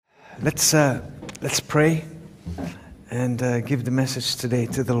Let's pray and give the message today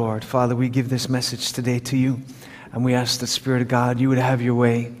to the Lord. Father, we give this message today to you, and we ask the Spirit of God, you would have your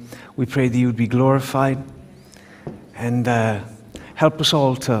way. We pray that you would be glorified, and help us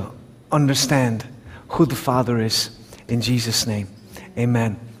all to understand who the Father is. In Jesus' name,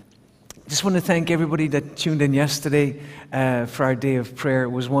 amen. Just want to thank everybody that tuned in yesterday for our day of prayer. It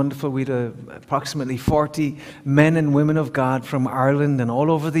was wonderful. We had approximately 40 men and women of God from Ireland and all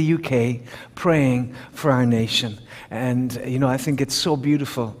over the UK praying for our nation. And, I think it's so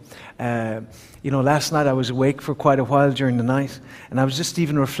beautiful. Last night I was awake for quite a while during the night, and I was just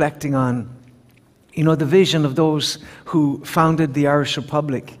even reflecting on, the vision of those who founded the Irish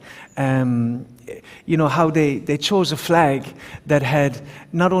Republic. How they chose a flag that had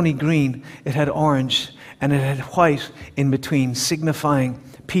not only green, it had orange, and it had white in between, signifying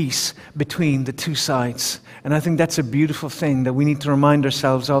peace between the two sides. And I think that's a beautiful thing that we need to remind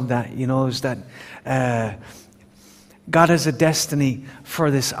ourselves of that, is that God has a destiny for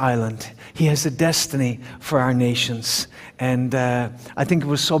this island. He has a destiny for our nations. And I think it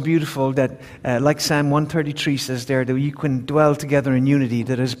was so beautiful that, like Psalm 133 says there, that you can dwell together in unity,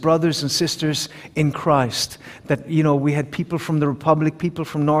 that as brothers and sisters in Christ, that, we had people from the Republic, people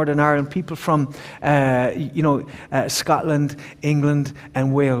from Northern Ireland, people from, Scotland, England,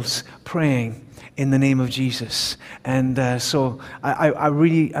 and Wales praying in the name of Jesus. And so I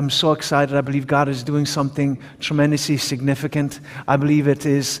really am so excited. I believe God is doing something tremendously significant. I believe it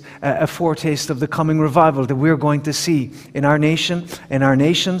is a foretaste of the coming revival that we're going to see in our nation, in our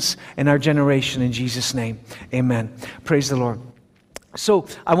nations, in our generation, in Jesus' name. Amen. Praise the Lord. So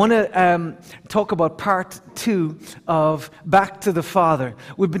I want to talk about part 2 of Back to the Father.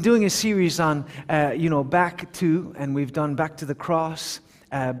 We've been doing a series on, back to, and we've done back to the cross,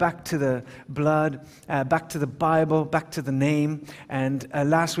 back to the blood, back to the Bible, back to the name, and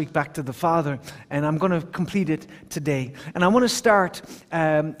last week back to the Father. And I'm going to complete it today. And I want to start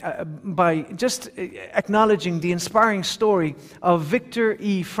by just acknowledging the inspiring story of Viktor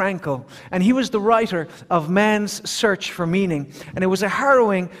E. Frankl. And he was the writer of Man's Search for Meaning. And it was a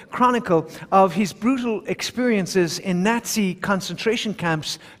harrowing chronicle of his brutal experiences in Nazi concentration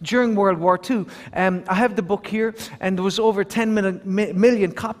camps during World War II. I have the book here, and there was over 10 million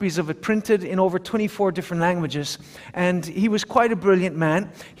copies of it printed in over 24 different languages. And he was quite a brilliant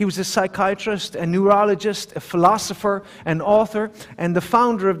man. He was a psychiatrist, a neurologist, a philosopher, an author, and the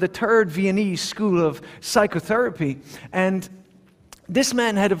founder of the Third Viennese School of Psychotherapy. And this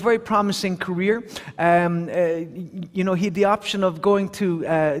man had a very promising career. He had the option of going to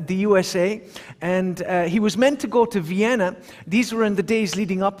the USA, and he was meant to go to Vienna. These were in the days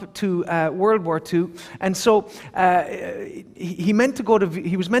leading up to World War II, and so he was meant to go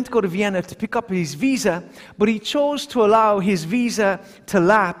to Vienna to pick up his visa, but he chose to allow his visa to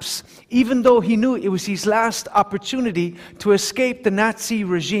lapse, even though he knew it was his last opportunity to escape the Nazi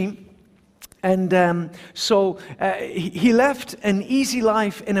regime. And so he left an easy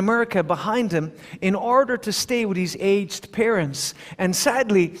life in America behind him in order to stay with his aged parents. And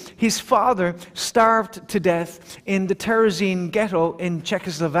sadly, his father starved to death in the Terezin ghetto in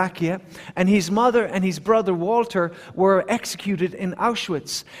Czechoslovakia. And his mother and his brother Walter were executed in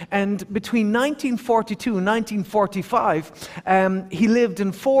Auschwitz. And between 1942 and 1945, he lived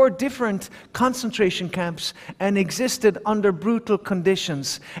in 4 different concentration camps and existed under brutal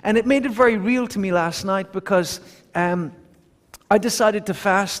conditions. And it made it very real to me last night because I decided to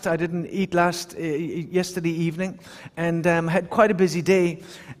fast. I didn't eat yesterday evening, and had quite a busy day.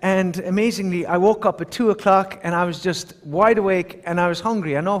 And amazingly, I woke up at 2 o'clock, and I was just wide awake, and I was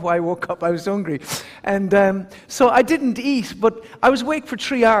hungry. I know why I woke up. I was hungry. And so I didn't eat, but I was awake for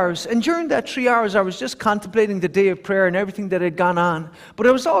 3 hours. And during that 3 hours, I was just contemplating the day of prayer and everything that had gone on. But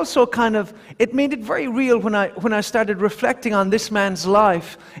it was also it made it very real when I started reflecting on this man's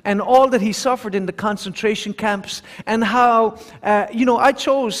life and all that he suffered in the concentration camps, and how I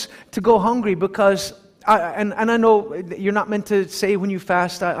chose to go hungry because, I know you're not meant to say when you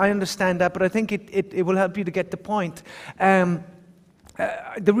fast, I understand that, but I think it will help you to get the point.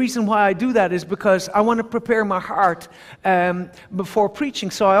 The reason why I do that is because I want to prepare my heart before preaching.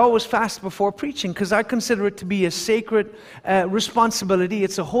 So I always fast before preaching because I consider it to be a sacred responsibility.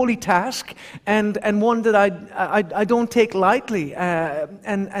 It's a holy task, and one that I don't take lightly. But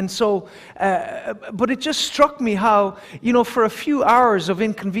it just struck me how, for a few hours of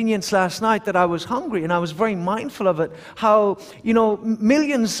inconvenience last night that I was hungry, and I was very mindful of it, how,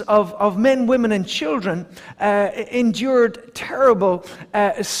 millions of men, women, and children endured terrible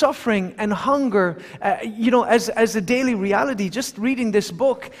suffering and hunger, as a daily reality. Just reading this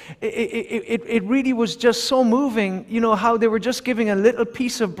book, it really was just so moving, how they were just giving a little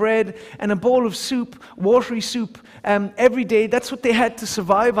piece of bread and a bowl of soup, watery soup, every day. That's what they had to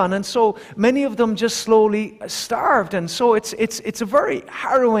survive on. And so many of them just slowly starved. And so it's a very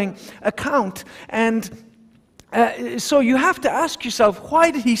harrowing account. And so you have to ask yourself,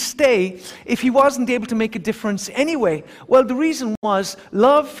 why did he stay if he wasn't able to make a difference anyway? Well, the reason was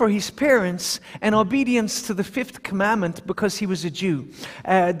love for his parents and obedience to the fifth commandment, because he was a Jew.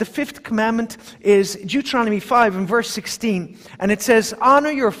 The fifth commandment is Deuteronomy 5 and verse 16. And it says,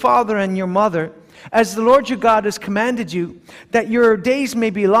 honor your father and your mother, as the Lord your God has commanded you, that your days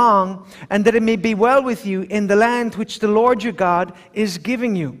may be long, and that it may be well with you in the land which the Lord your God is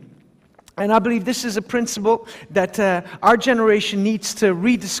giving you. And I believe this is a principle that our generation needs to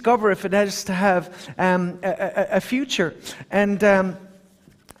rediscover if it has to have a future. And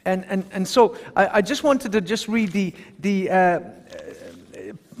so I just wanted to just read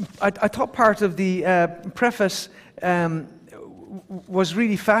I thought part of the preface was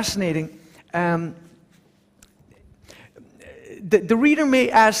really fascinating. The reader may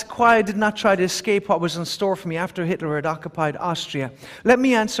ask why I did not try to escape what was in store for me after Hitler had occupied Austria. Let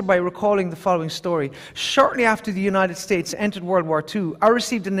me answer by recalling the following story. Shortly after the United States entered World War II, I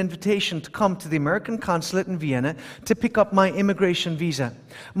received an invitation to come to the American consulate in Vienna to pick up my immigration visa.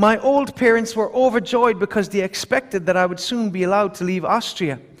 My old parents were overjoyed because they expected that I would soon be allowed to leave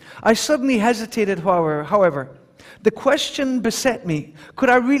Austria. I suddenly hesitated, however. The question beset me,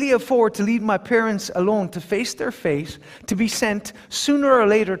 could I really afford to leave my parents alone to face their fate, to be sent sooner or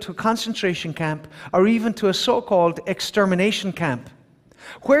later to a concentration camp, or even to a so-called extermination camp?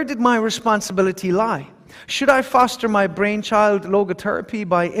 Where did my responsibility lie? Should I foster my brainchild logotherapy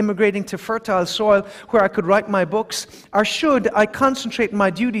by immigrating to fertile soil where I could write my books? Or should I concentrate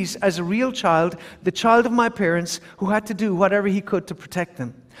my duties as a real child, the child of my parents, who had to do whatever he could to protect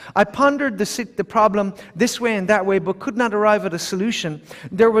them? I pondered the problem this way and that way, but could not arrive at a solution.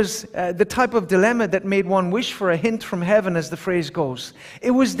 There was the type of dilemma that made one wish for a hint from heaven, as the phrase goes. It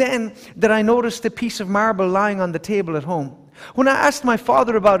was then that I noticed a piece of marble lying on the table at home. When I asked my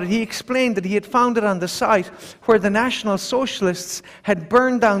father about it, he explained that he had found it on the site where the National Socialists had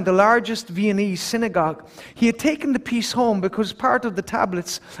burned down the largest Viennese synagogue. He had taken the piece home because part of the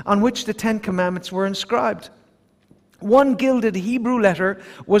tablets on which the Ten Commandments were inscribed. One gilded Hebrew letter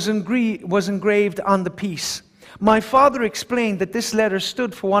was engraved on the piece. My father explained that this letter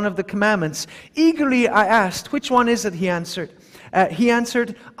stood for one of the commandments. Eagerly I asked, which one is it? He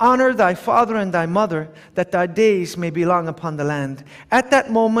answered, honor thy father and thy mother, that thy days may be long upon the land. At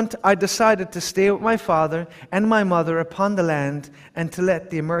that moment I decided to stay with my father and my mother upon the land and to let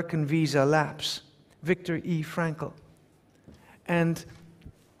the American visa lapse. Viktor E. Frankl. And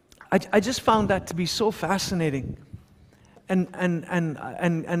I just found that to be so fascinating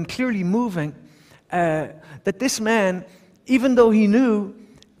and clearly moving, that this man, even though he knew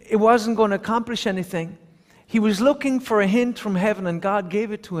it wasn't going to accomplish anything, he was looking for a hint from heaven, and God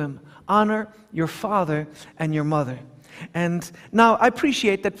gave it to him. Honor your father and your mother. And now I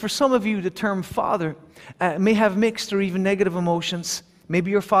appreciate that for some of you the term father may have mixed or even negative emotions. Maybe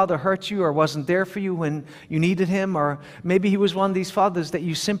your father hurt you or wasn't there for you when you needed him, or maybe he was one of these fathers that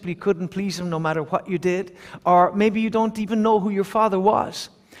you simply couldn't please him no matter what you did, or maybe you don't even know who your father was.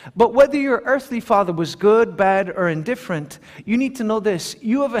 But whether your earthly father was good, bad, or indifferent, you need to know this.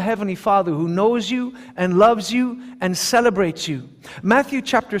 You have a heavenly Father who knows you and loves you and celebrates you. Matthew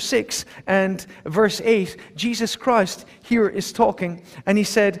chapter 6 and verse 8, Jesus Christ here is talking, and he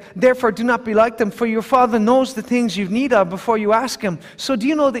said, therefore do not be like them, for your Father knows the things you need of before you ask him. So do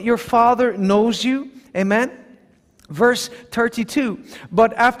you know that your Father knows you? Amen? Verse 32,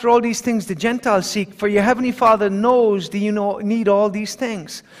 but after all these things the Gentiles seek, for your heavenly Father knows that you need all these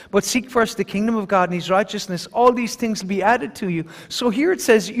things. But seek first the kingdom of God and his righteousness. All these things will be added to you. So here it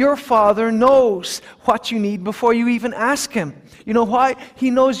says, your Father knows what you need before you even ask him. You know why? He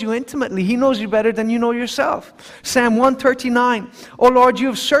knows you intimately. He knows you better than you know yourself. Psalm 139, O Lord, you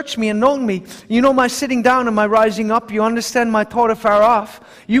have searched me and known me. You know my sitting down and my rising up. You understand my thought afar off.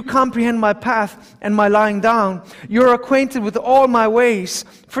 You comprehend my path and my lying down. You are acquainted with all my ways,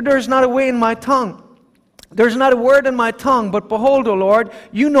 for there is not a way in my tongue. There is not a word in my tongue, but behold, O Lord,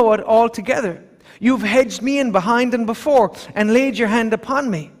 you know it altogether. You have hedged me in behind and before, and laid your hand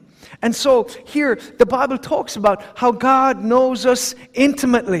upon me. And so here the Bible talks about how God knows us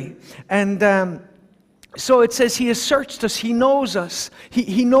intimately. And So it says He has searched us. He knows us.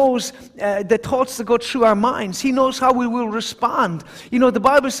 He knows the thoughts that go through our minds. He knows how we will respond. You know, the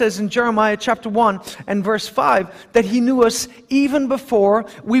Bible says in Jeremiah chapter 1 and verse 5 that He knew us even before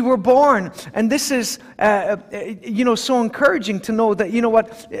we were born. And this is, so encouraging to know that, you know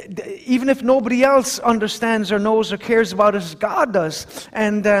what, even if nobody else understands or knows or cares about us, God does.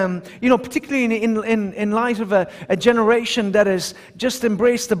 And, particularly in light of a generation that has just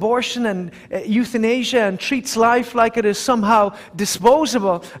embraced abortion and euthanasia and treats life like it is somehow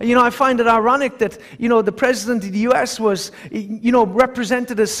disposable. You know, I find it ironic that, the president of the U.S. was,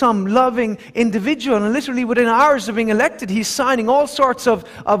 represented as some loving individual, and literally within hours of being elected, he's signing all sorts of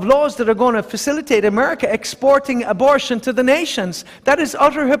laws that are going to facilitate America exporting abortion to the nations. That is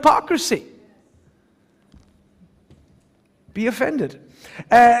utter hypocrisy. Be offended.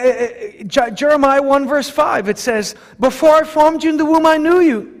 Jeremiah 1 verse 5, it says, "Before I formed you in the womb, I knew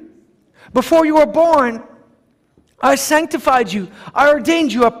you. Before you were born, I sanctified you. I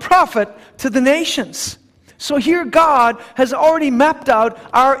ordained you a prophet to the nations." So here God has already mapped out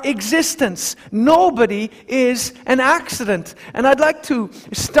our existence. Nobody is an accident. And I'd like to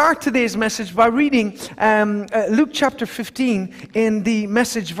start today's message by reading Luke chapter 15 in the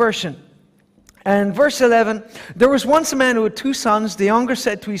Message version. And verse 11, "There was once a man who had 2 sons. The younger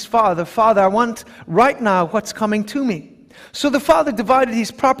said to his father, 'Father, I want right now what's coming to me.' So the father divided his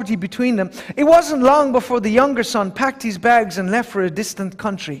property between them. It wasn't long before the younger son packed his bags and left for a distant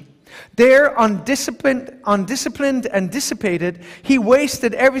country. There, undisciplined and dissipated, he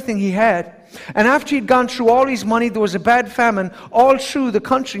wasted everything he had. And after he'd gone through all his money, there was a bad famine all through the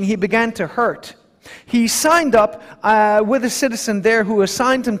country, and he began to hurt. He signed up with a citizen there who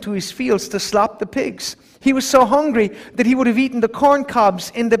assigned him to his fields to slop the pigs. He was so hungry that he would have eaten the corn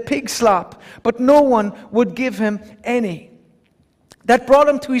cobs in the pig slop, but no one would give him any. That brought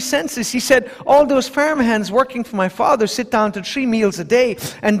him to his senses. He said, 'All those farm hands working for my father sit down to 3 meals a day,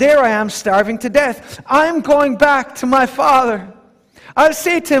 and there I am starving to death. I'm going back to my father. I'll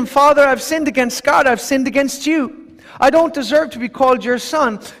say to him, Father, I've sinned against God, I've sinned against you. I don't deserve to be called your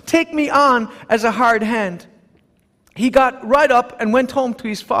son. Take me on as a hard hand.' He got right up and went home to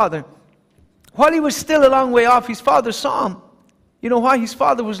his father. While he was still a long way off, his father saw him. You know why? His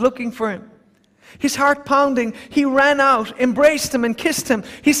father was looking for him. His heart pounding, he ran out, embraced him and kissed him.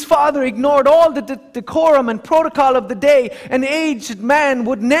 His father ignored all the decorum and protocol of the day. An aged man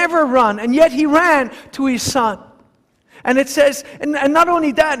would never run, and yet he ran to his son. And it says, and not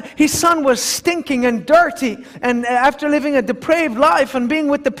only that, his son was stinking and dirty. And after living a depraved life and being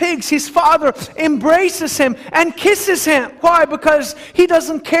with the pigs, his father embraces him and kisses him. Why? Because he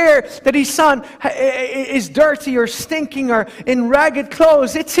doesn't care that his son is dirty or stinking or in ragged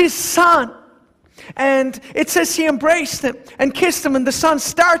clothes. It's his son. And it says he embraced him and kissed him, and the son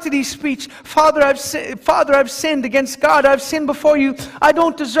started his speech. Father, I've sinned against God. I've sinned before you. I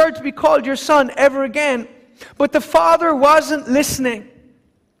don't deserve to be called your son ever again. But the father wasn't listening.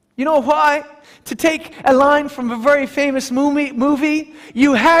 You know why? To take a line from a very famous movie,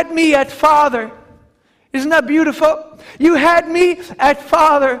 you had me at father. Isn't that beautiful? You had me at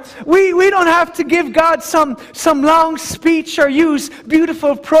Father. We don't have to give God some long speech or use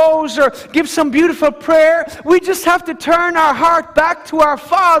beautiful prose or give some beautiful prayer. We just have to turn our heart back to our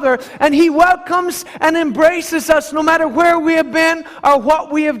Father, and He welcomes and embraces us no matter where we have been or what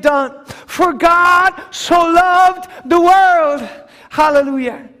we have done. For God so loved the world.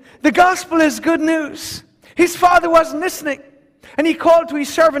 Hallelujah. The gospel is good news. His father wasn't listening, and he called to his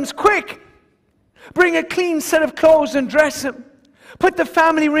servants, quick, bring a clean set of clothes and dress him. Put the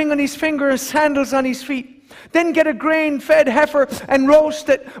family ring on his finger and sandals on his feet. Then get a grain-fed heifer and roast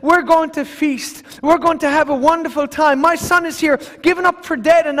it. We're going to feast. We're going to have a wonderful time. My son is here, given up for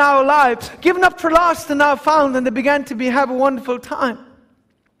dead and now alive, given up for lost and now found. And they began to have a wonderful time.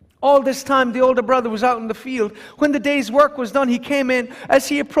 All this time, the older brother was out in the field. When the day's work was done, he came in. As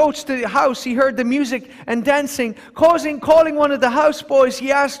he approached the house, he heard the music and dancing. Calling one of the houseboys,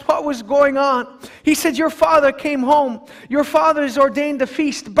 he asked what was going on. He said, your father came home. Your father has ordained a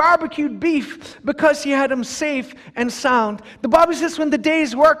feast, barbecued beef, because he had him safe and sound. The Bible says when the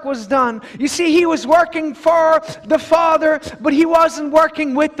day's work was done, you see, he was working for the Father, but he wasn't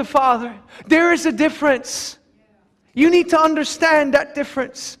working with the Father. There is a difference. You need to understand that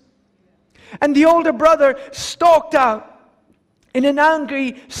difference. And the older brother stalked out in an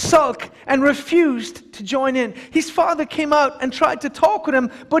angry sulk and refused to join in. His father came out and tried to talk with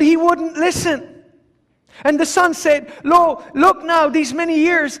him, but he wouldn't listen. And the son said, look now, these many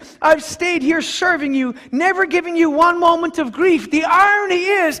years I've stayed here serving you, never giving you one moment of grief. The irony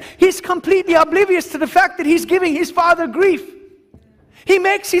is, he's completely oblivious to the fact that he's giving his father grief. He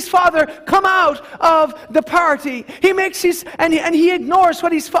makes his father come out of the party. He makes and he ignores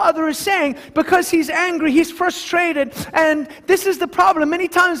what his father is saying because he's angry, he's frustrated. And this is the problem. Many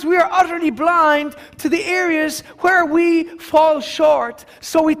times we are utterly blind to the areas where we fall short.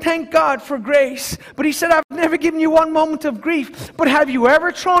 So we thank God for grace. But he said, I've never given you one moment of grief. But have you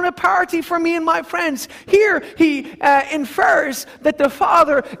ever thrown a party for me and my friends? Here he infers that the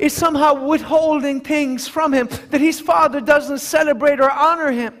father is somehow withholding things from him, that his father doesn't celebrate or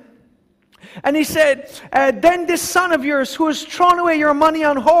honor him. And he said, then this son of yours who has thrown away your money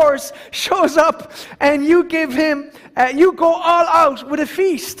on whores shows up and you give him, you go all out with a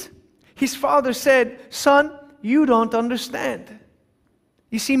feast. His father said, son, you don't understand.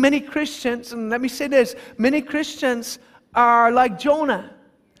 You see, many Christians, and let me say this, many Christians are like Jonah.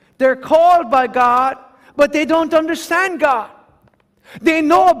 They're called by God, but they don't understand God. They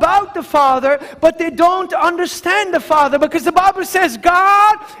know about the Father, but they don't understand the Father, because the Bible says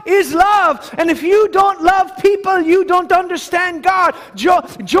God is love. And if you don't love people, you don't understand God.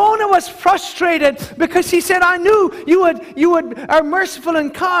 Jonah was frustrated because he said, I knew you are merciful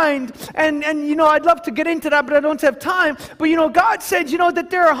and kind. And you know, I'd love to get into that, but I don't have time. But you know, God said, you know, that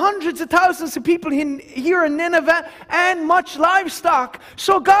there are hundreds of thousands of people here in Nineveh and much livestock.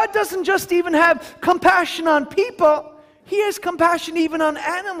 So God doesn't just even have compassion on people. He has compassion even on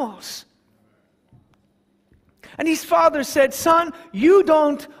animals. And his father said, son, you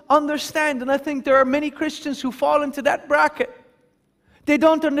don't understand. And I think there are many Christians who fall into that bracket. They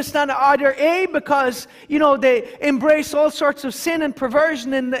don't understand either A, because, you know, they embrace all sorts of sin and perversion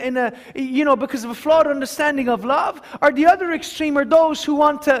because of a flawed understanding of love. Or the other extreme are those who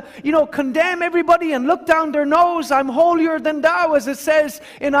want to, you know, condemn everybody and look down their nose. I'm holier than thou, as it says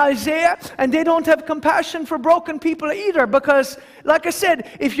in Isaiah. And they don't have compassion for broken people either. Because, like I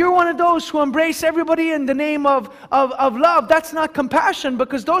said, if you're one of those who embrace everybody in the name of love, that's not compassion,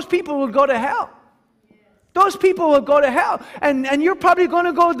 because those people will go to hell. Those people will go to hell. And you're probably going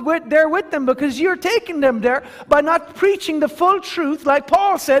to go there with them, because you're taking them there by not preaching the full truth. Like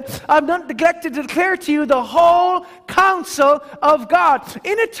Paul said, I've not neglected to declare to you the whole counsel of God.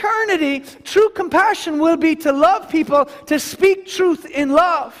 In eternity, true compassion will be to love people, to speak truth in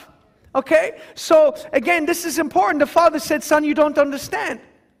love. Okay? So, again, this is important. The father said, son, you don't understand.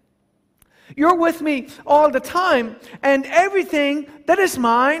 You're with me all the time, and everything that is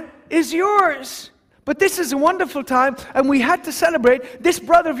mine is yours. But this is a wonderful time, and we had to celebrate. This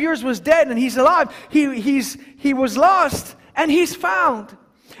brother of yours was dead, and he's alive. He was lost, and he's found.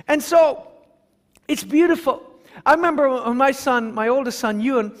 And so, it's beautiful. I remember when my oldest son,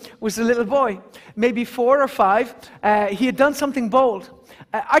 Ewan, was a little boy, maybe 4 or 5. He had done something bold.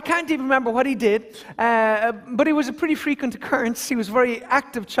 I can't even remember what he did, but it was a pretty frequent occurrence. He was a very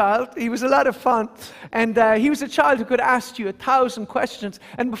active child. He was a lot of fun. And he was a child who could ask you 1,000 questions.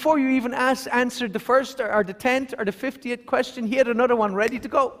 And before you even answered the first or the 10th or the 50th question, he had another one ready to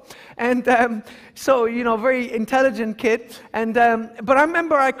go. And so, you know, very intelligent kid. And but I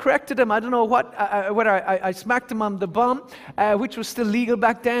remember I corrected him. I don't know whether I smacked him on the bum, which was still legal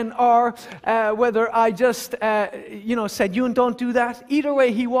back then, or whether I just, said, you don't do that. Either way,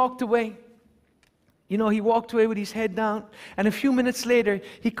 he walked away. You know, he walked away with his head down. And a few minutes later,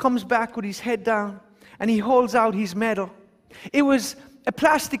 he comes back with his head down, and he holds out his medal. It was a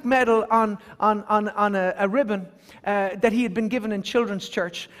plastic medal on a ribbon that he had been given in children's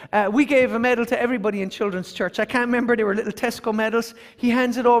church. We gave a medal to everybody in children's church. I can't remember, they were little Tesco medals. He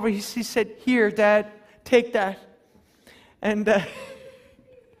hands it over. He said, here, Dad, take that. And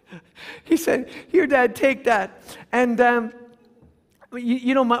he said, here, Dad, take that. And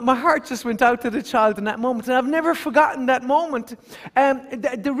you know, my heart just went out to the child in that moment, and I've never forgotten that moment.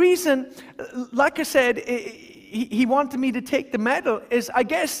 The reason, like I said, he wanted me to take the medal is, I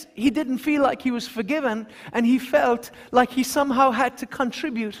guess he didn't feel like he was forgiven, and he felt like he somehow had to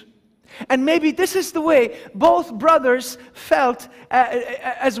contribute. And maybe this is the way both brothers felt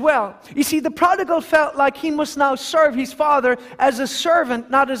as well. You see, the prodigal felt like he must now serve his father as a servant,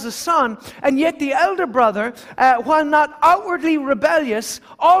 not as a son. And yet the elder brother, while not outwardly rebellious,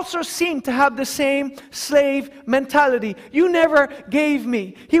 also seemed to have the same slave mentality. You never gave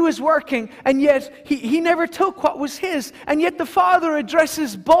me. He was working, and yet he never took what was his. And yet the father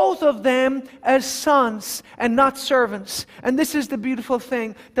addresses both of them as sons and not servants. And this is the beautiful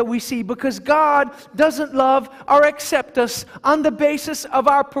thing that we see, because God doesn't love or accept us on the basis of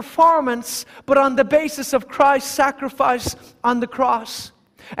our performance, but on the basis of Christ's sacrifice on the cross.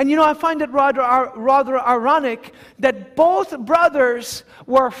 And you know, I find it rather ironic that both brothers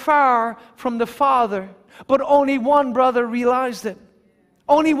were far from the Father, but only one brother realized it.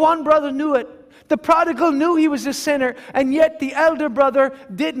 Only one brother knew it. The prodigal knew he was a sinner, and yet the elder brother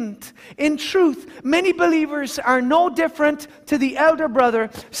didn't. In truth, many believers are no different to the elder brother,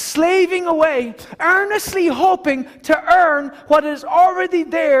 slaving away, earnestly hoping to earn what is already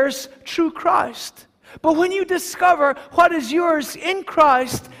theirs through Christ. But when you discover what is yours in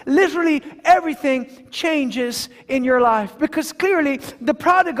Christ, literally everything changes in your life. Because clearly, the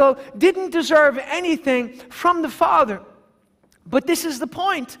prodigal didn't deserve anything from the Father. But this is the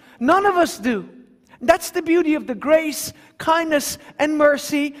point. None of us do. That's the beauty of the grace, kindness, and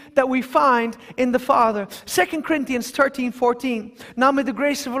mercy that we find in the Father. 2 Corinthians 13:14. Now may the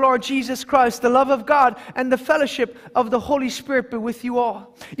grace of our Lord Jesus Christ, the love of God, and the fellowship of the Holy Spirit be with you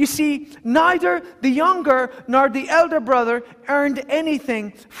all. You see, neither the younger nor the elder brother earned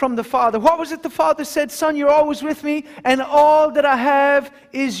anything from the Father. What was it the Father said? Son, you're always with me, and all that I have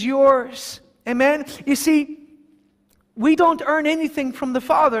is yours. Amen? You see, we don't earn anything from the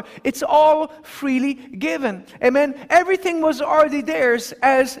Father. It's all freely given. Amen. Everything was already theirs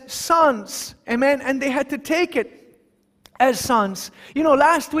as sons. Amen. And they had to take it as sons. You know,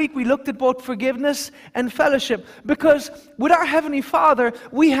 last week we looked at both forgiveness and fellowship, because with our Heavenly Father,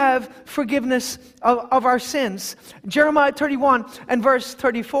 we have forgiveness of our sins. Jeremiah 31 and verse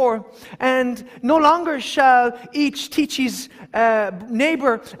 34. And no longer shall each teach his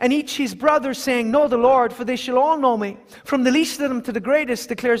neighbor and each his brother, saying, know the Lord, for they shall all know me, from the least of them to the greatest,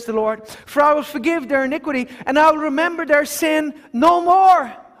 declares the Lord. For I will forgive their iniquity, and I will remember their sin no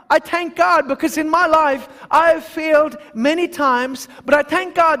more. I thank God, because in my life I have failed many times, but I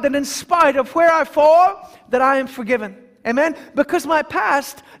thank God that in spite of where I fall, that I am forgiven. Amen? Because my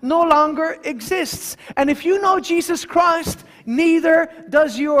past no longer exists. And if you know Jesus Christ, neither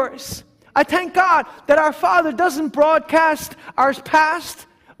does yours. I thank God that our Father doesn't broadcast our past.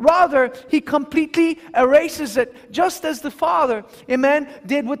 Rather, He completely erases it, just as the Father, amen,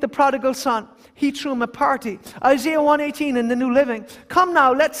 did with the prodigal son. He threw him a party. Isaiah 1:18 in the New Living. Come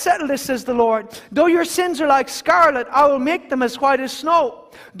now, let's settle this, says the Lord. Though your sins are like scarlet, I will make them as white as snow.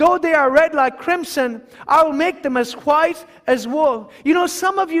 Though they are red like crimson, I will make them as white as wool. You know,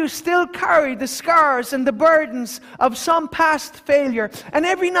 some of you still carry the scars and the burdens of some past failure. And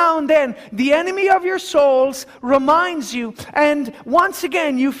every now and then, the enemy of your souls reminds you. And once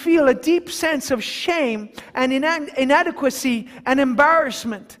again, you feel a deep sense of shame and inadequacy and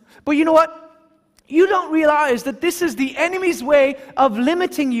embarrassment. But you know what? You don't realize that this is the enemy's way of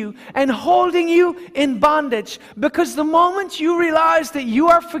limiting you and holding you in bondage. Because the moment you realize that you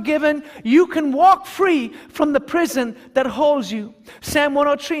are forgiven, you can walk free from the prison that holds you. Psalm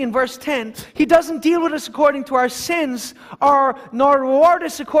 103 in verse 10. He doesn't deal with us according to our sins, nor reward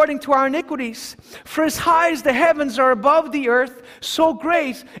us according to our iniquities. For as high as the heavens are above the earth, so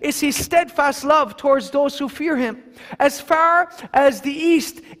great is His steadfast love towards those who fear Him. As far as the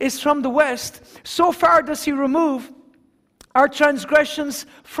east is from the west, so far does He remove our transgressions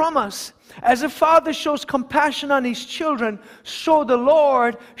from us. As a father shows compassion on his children, so the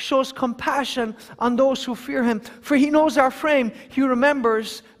Lord shows compassion on those who fear Him. For He knows our frame. He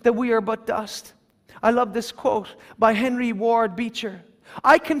remembers that we are but dust. I love this quote by Henry Ward Beecher.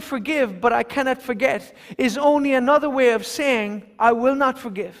 I can forgive, but I cannot forget is only another way of saying I will not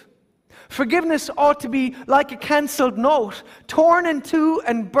forgive. Forgiveness ought to be like a cancelled note, torn in two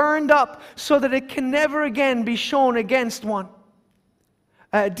and burned up so that it can never again be shown against one.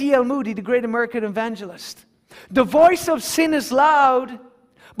 D.L. Moody, the great American evangelist. The voice of sin is loud,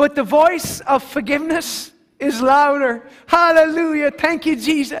 but the voice of forgiveness is louder. Hallelujah. Thank you,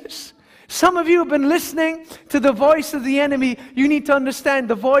 Jesus. Some of you have been listening to the voice of the enemy. You need to understand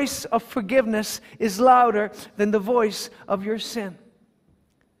the voice of forgiveness is louder than the voice of your sin.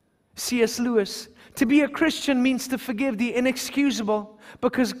 C.S. Lewis, to be a Christian means to forgive the inexcusable,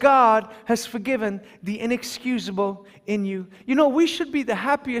 because God has forgiven the inexcusable in you. You know, we should be the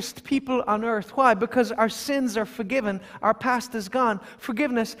happiest people on earth. Why? Because our sins are forgiven. Our past is gone.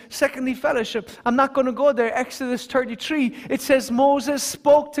 Forgiveness. Secondly, fellowship. I'm not going to go there. Exodus 33. It says Moses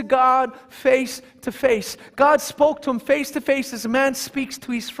spoke to God face to face. God spoke to him face to face as a man speaks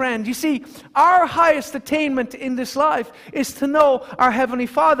to his friend. You see, our highest attainment in this life is to know our Heavenly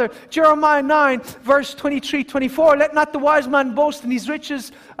Father. Jeremiah 9, verse 23, 24. Let not the wise man boast in his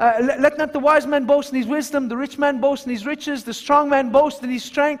riches. Let not the wise man boast in his wisdom. The rich man boast in his riches. The strong man boast in his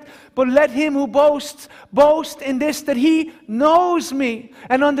strength. But let him who boasts, boast in this, that he knows me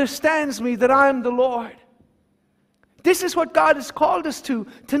and understands me, that I am the Lord. This is what God has called us to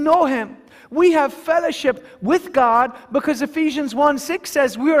know Him. We have fellowship with God because Ephesians 1:6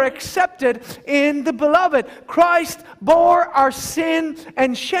 says we are accepted in the Beloved. Christ bore our sin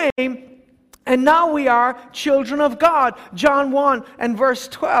and shame And now we are children of God. John 1 and verse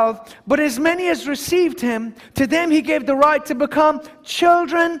 12. But as many as received him, to them he gave the right to become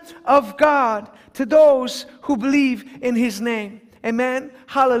children of God, to those who believe in his name. Amen.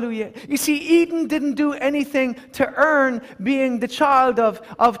 Hallelujah. You see, Eden didn't do anything to earn being the child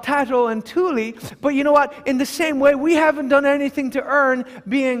of Tato and Thule. But you know what? In the same way, we haven't done anything to earn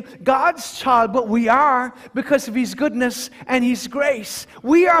being God's child, but we are because of his goodness and his grace.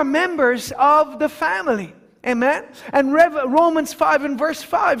 We are members of the family. Amen. And Romans 5 and verse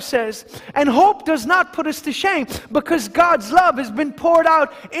 5 says, and hope does not put us to shame, because God's love has been poured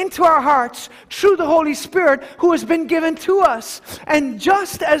out into our hearts through the Holy Spirit who has been given to us. And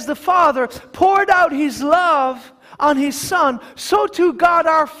just as the Father poured out his love on his Son, so too God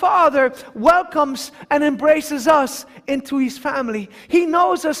our Father welcomes and embraces us into his family. He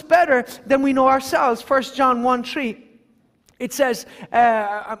knows us better than we know ourselves. 1 John 1:3. It says,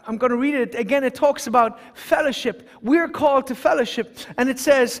 I'm going to read it again. It talks about fellowship. We're called to fellowship. And it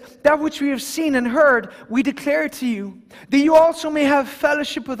says, that which we have seen and heard, we declare to you, that you also may have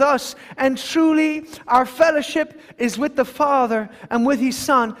fellowship with us. And truly, our fellowship is with the Father and with his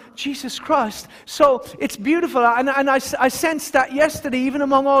Son, Jesus Christ. So it's beautiful. And I sensed that yesterday, even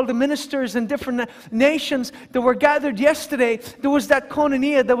among all the ministers in different nations that were gathered yesterday, there was that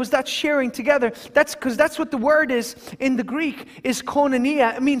koinonia, there was that sharing together. That's because that's what the word is in the Greek. Is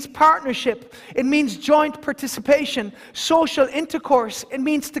koinonia. It means partnership. It means joint participation, social intercourse. It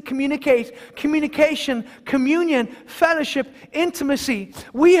means to communicate, communication, communion, fellowship, intimacy.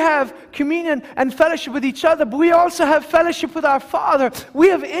 We have communion and fellowship with each other, but we also have fellowship with our Father. We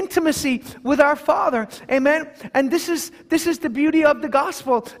have intimacy with our Father. Amen. And this is the beauty of the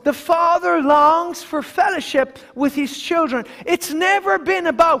gospel. The Father longs for fellowship with his children. It's never been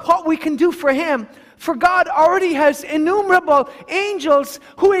about what we can do for him. For God already has innumerable angels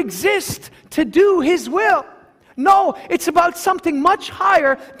who exist to do his will. No, it's about something much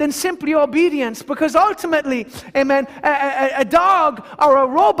higher than simply obedience. Because ultimately, amen, a dog or a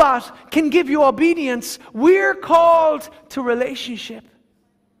robot can give you obedience. We're called to relationship.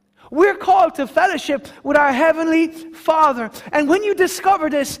 We're called to fellowship with our Heavenly Father. And when you discover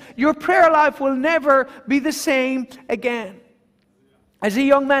this, your prayer life will never be the same again. As a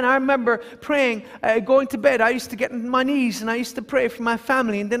young man, I remember praying, going to bed. I used to get on my knees and I used to pray for my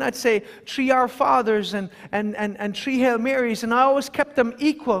family. And then I'd say 3 Our Fathers and 3 Hail Marys. And I always kept them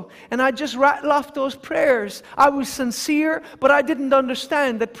equal. And I just rattle off those prayers. I was sincere, but I didn't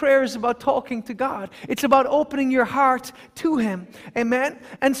understand that prayer is about talking to God. It's about opening your heart to him. Amen?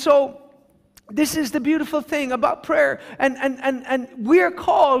 And so this is the beautiful thing about prayer. And we're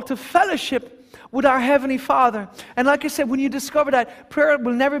called to fellowship with our Heavenly Father. And like I said, when you discover that, prayer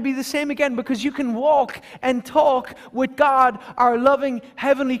will never be the same again, because you can walk and talk with God, our loving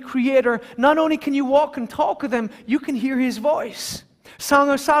Heavenly Creator. Not only can you walk and talk with him, you can hear his voice. Song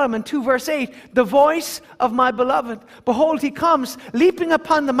of Solomon 2 verse 8, the voice of my beloved. Behold, he comes, leaping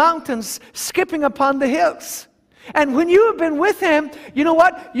upon the mountains, skipping upon the hills. And when you have been with him, you know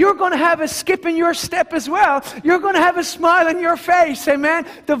what? You're going to have a skip in your step as well. You're going to have a smile on your face. Amen.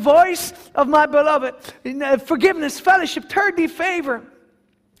 The voice of my beloved. Forgiveness, fellowship, thirdly, favor.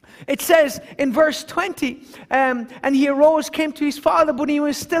 It says in verse 20, and he arose, came to his father, but he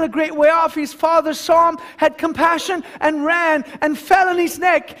was still a great way off. His father saw him, had compassion, and ran, and fell on his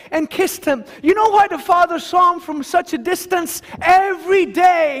neck, and kissed him. You know why the father saw him from such a distance? Every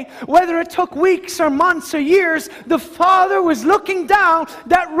day, whether it took weeks or months or years, the father was looking down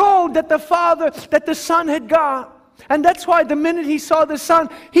that road that the son had gone. And that's why the minute he saw the son,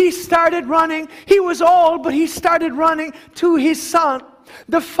 he started running. He was old, but he started running to his son.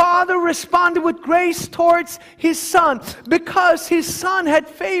 The father responded with grace towards his son because his son had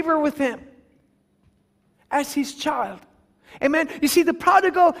favor with him as his child. Amen. You see, the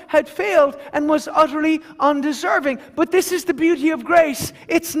prodigal had failed and was utterly undeserving. But this is the beauty of grace.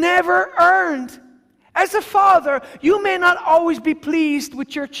 It's never earned. As a father, you may not always be pleased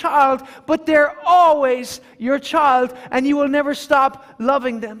with your child, but they're always your child, and you will never stop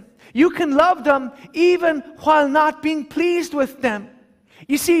loving them. You can love them even while not being pleased with them.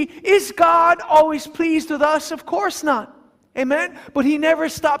 You see, is God always pleased with us? Of course not. Amen? But he never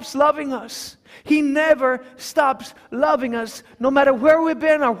stops loving us. He never stops loving us, no matter where we've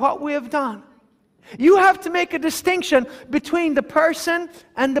been or what we have done. You have to make a distinction between the person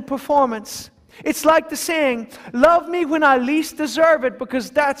and the performance. It's like the saying, love me when I least deserve it, because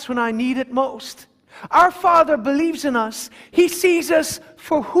that's when I need it most. Our Father believes in us. He sees us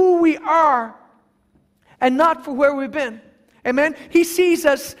for who we are and not for where we've been. Amen? He sees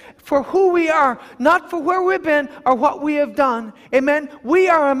us for who we are, not for where we've been or what we have done. Amen. We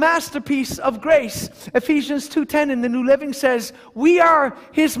are a masterpiece of grace. Ephesians 2:10 in the New Living says, we are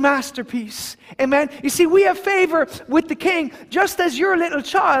His masterpiece. Amen. You see, we have favor with the King, just as your little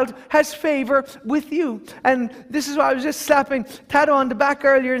child has favor with you. And this is why I was just slapping Tato on the back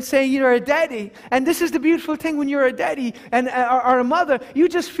earlier and saying you're a daddy. And this is the beautiful thing when you're a daddy and or a mother. You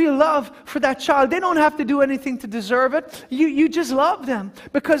just feel love for that child. They don't have to do anything to deserve it. You just love them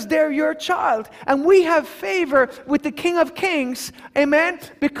because they're your child. And we have favor with the King of Kings. Amen.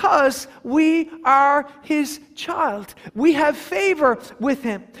 Because we are His child. We have favor with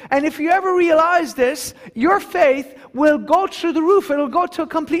Him. And if you ever realize this, your faith will go through the roof. It'll go to a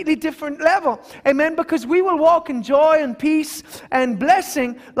completely different level. Amen. Because we will walk in joy and peace and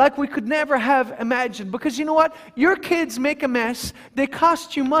blessing like we could never have imagined. Because you know what? Your kids make a mess. They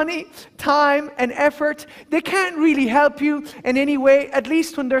cost you money, time, and effort. They can't really help you in any way, at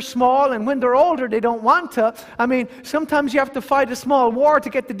least when they're small, and when they're older, they don't want to. I mean, sometimes you have to fight a small war to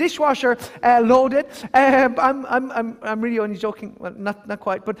get the dishwasher loaded. I'm really only joking. Well, not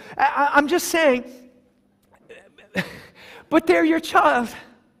quite, but I'm just saying. But they're your child.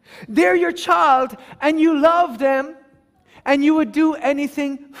 They're your child, and you love them, and you would do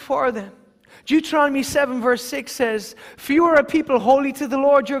anything for them. Deuteronomy 7 verse 6 says, for you are a people holy to the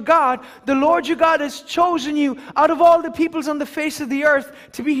Lord your God. The Lord your God has chosen you out of all the peoples on the face of the earth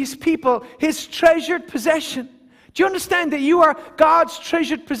to be His people, His treasured possession. Do you understand that you are God's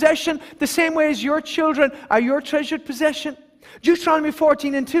treasured possession the same way as your children are your treasured possession? Deuteronomy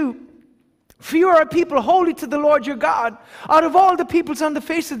 14:2. For you are a people holy to the Lord your God. Out of all the peoples on the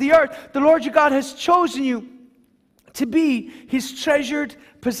face of the earth, the Lord your God has chosen you to be His treasured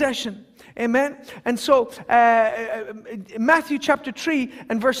possession. Amen. And so Matthew chapter 3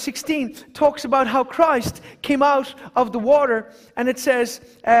 and verse 16 talks about how Christ came out of the water. And it says,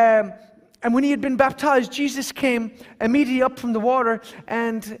 and when He had been baptized, Jesus came immediately up from the water,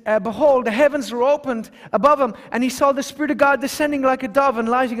 and behold, the heavens were opened above Him, and He saw the Spirit of God descending like a dove and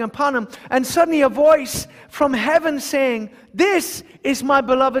lighting upon Him. And suddenly a voice from heaven saying, this is my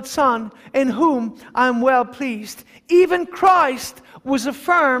beloved Son, in whom I am well pleased. Even Christ was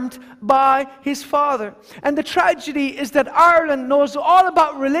affirmed by His Father. And the tragedy is that Ireland knows all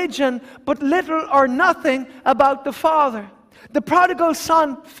about religion, but little or nothing about the Father. The prodigal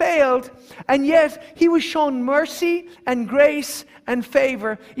son failed, and yet he was shown mercy and grace and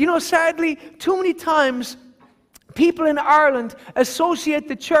favor. You know, sadly, too many times people in Ireland associate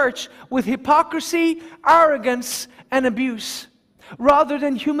the church with hypocrisy, arrogance, and abuse, rather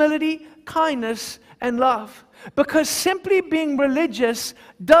than humility, kindness, and love. Because simply being religious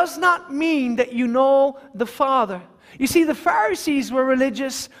does not mean that you know the Father. You see, the Pharisees were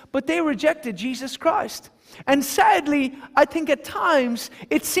religious, but they rejected Jesus Christ. And sadly, I think at times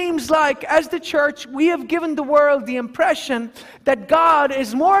it seems like as the church we have given the world the impression that God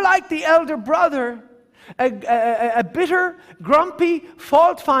is more like the elder brother, a bitter, grumpy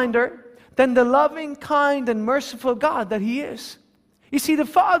fault finder, than the loving, kind, and merciful God that He is. You see, the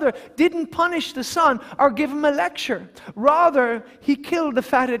Father didn't punish the Son or give him a lecture. Rather, He killed the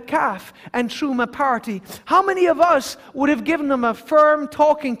fatted calf and threw him a party. How many of us would have given him a firm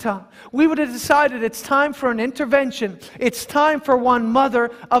talking to? We would have decided it's time for an intervention. It's time for one mother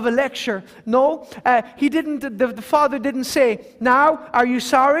of a lecture. No, He didn't. The Father didn't say, now, are you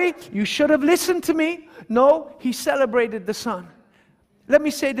sorry? You should have listened to me. No, He celebrated the Son. Let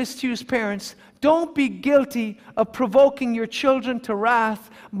me say this to you as parents. Don't be guilty of provoking your children to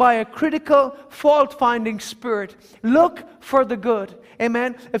wrath by a critical, fault-finding spirit. Look for the good.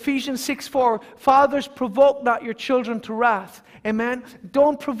 Amen. Ephesians 6:4. Fathers, provoke not your children to wrath. Amen.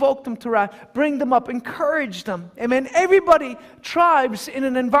 Don't provoke them to wrath. Bring them up. Encourage them. Amen. Everybody thrives in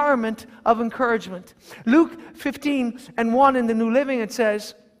an environment of encouragement. Luke 15:1 in the New Living, it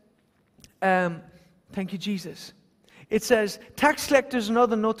says, thank you, Jesus. It says, tax collectors and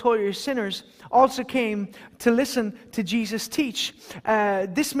other notorious sinners also came to listen to Jesus teach.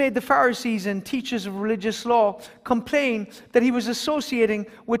 This made the Pharisees and teachers of religious law complain that He was associating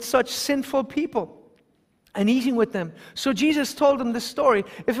with such sinful people and eating with them. So Jesus told them this story.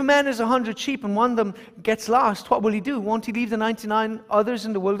 If a man has 100 sheep and one of them gets lost, what will he do? Won't he leave the 99 others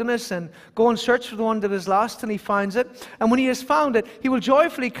in the wilderness and go and search for the one that is lost till he finds it? And when he has found it, he will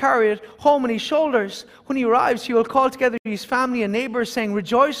joyfully carry it home on his shoulders. When he arrives, he will call together his family and neighbors, saying,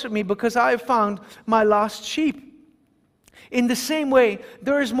 rejoice with me, because I have found my lost sheep. In the same way,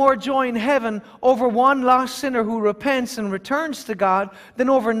 there is more joy in heaven over one lost sinner who repents and returns to God than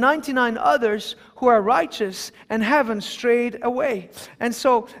over 99 others who are righteous and haven't strayed away. And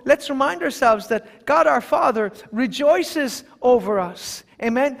so let's remind ourselves that God our Father rejoices over us.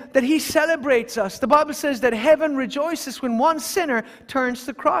 Amen. That He celebrates us. The Bible says that heaven rejoices when one sinner turns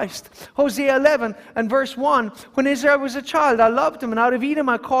to Christ. Hosea 11 and verse 1. When Israel was a child, I loved him, and out of Edom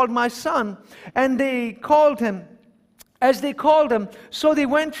I called my son. And they called him. As they called him, so they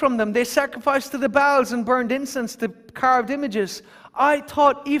went from them. They sacrificed to the Baals and burned incense to carved images. I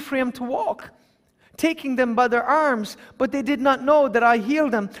taught Ephraim to walk, taking them by their arms, but they did not know that I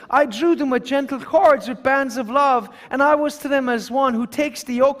healed them. I drew them with gentle cords, with bands of love, and I was to them as one who takes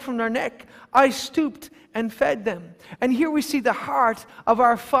the yoke from their neck. I stooped and fed them. And here we see the heart of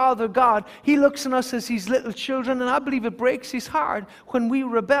our Father God. He looks on us as His little children, and I believe it breaks His heart when we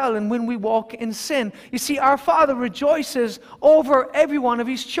rebel and when we walk in sin. You see, our Father rejoices over every one of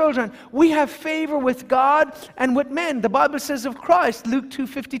His children. We have favor with God and with men. The Bible says of Christ, Luke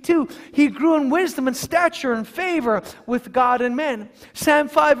 2:52, He grew in wisdom and stature and favor with God and men. Psalm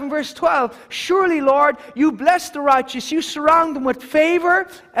 5 and verse 12, surely, Lord, you bless the righteous. You surround them with favor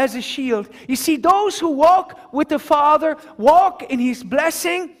as a shield. You see, those who walk with the Father walk in His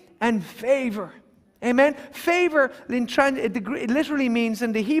blessing and favor. Amen. Favor, it literally means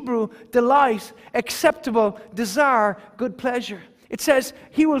in the Hebrew, delight, acceptable, desire, good pleasure. It says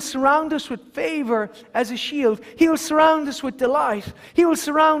He will surround us with favor as a shield. He will surround us with delight. He will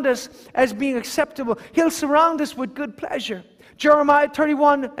surround us as being acceptable. He'll surround us with good pleasure. Jeremiah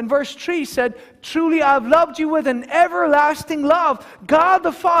 31 and verse 3 said, truly I have loved you with an everlasting love. God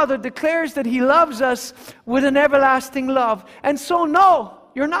the Father declares that He loves us with an everlasting love. And so no,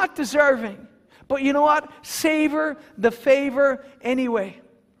 you're not deserving. But you know what? Savor the favor anyway.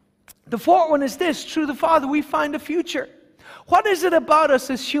 The fourth one is this: through the Father we find a future. What is it about us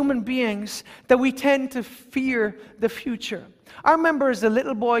as human beings that we tend to fear the future? I remember as a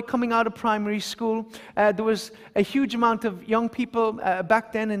little boy coming out of primary school, there was a huge amount of young people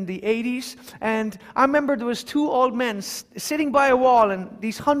back then in the 80s. And I remember there was two old men sitting by a wall, and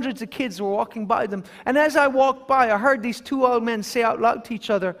these hundreds of kids were walking by them. And as I walked by, I heard these two old men say out loud to each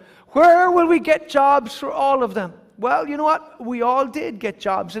other, where will we get jobs for all of them? Well, you know what? We all did get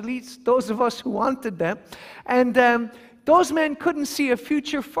jobs, at least those of us who wanted them. And those men couldn't see a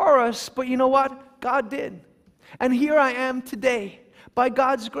future for us, but you know what? God did. And here I am today. By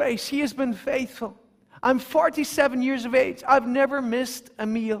God's grace, He has been faithful. I'm 47 years of age. I've never missed a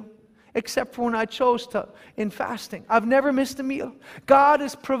meal, except for when I chose to in fasting. I've never missed a meal. God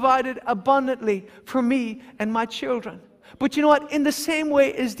has provided abundantly for me and my children. But you know what? In the same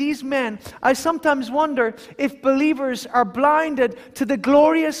way as these men, I sometimes wonder if believers are blinded to the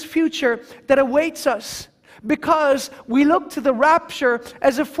glorious future that awaits us, because we look to the rapture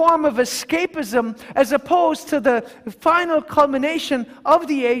as a form of escapism as opposed to the final culmination of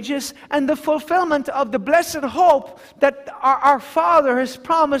the ages and the fulfillment of the blessed hope that our Father has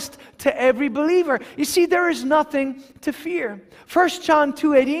promised to every believer. You see, there is nothing to fear. 1 John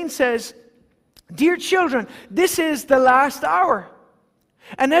 2:18 says, dear children, this is the last hour.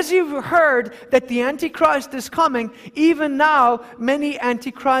 And as you've heard that the Antichrist is coming, even now many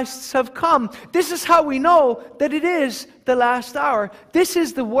Antichrists have come. This is how we know that it is the last hour. This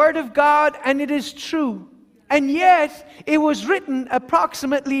is the Word of God, and it is true. And yet, it was written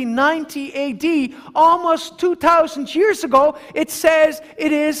approximately 90 AD, almost 2,000 years ago. It says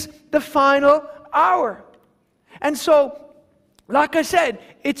it is the final hour. And so, like I said,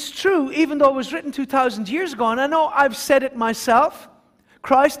 it's true, even though it was written 2,000 years ago. And I know I've said it myself.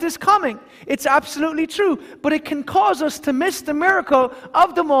 Christ is coming. It's absolutely true. But it can cause us to miss the miracle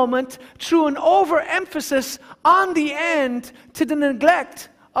of the moment through an overemphasis on the end to the neglect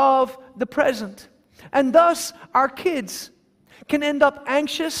of the present. And thus, our kids can end up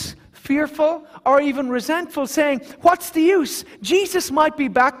anxious, fearful, or even resentful, saying, what's the use? Jesus might be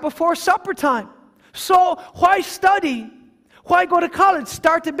back before supper time. So why study? Why go to college,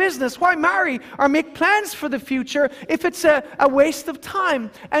 start a business? Why marry or make plans for the future if it's a waste of time?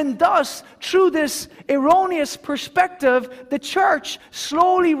 And thus, through this erroneous perspective, the church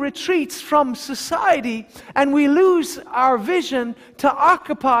slowly retreats from society, and we lose our vision to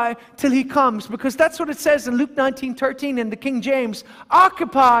occupy till He comes. Because that's what it says in Luke 19:13 in the King James,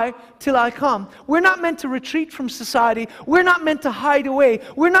 occupy till I come. We're not meant to retreat from society. We're not meant to hide away.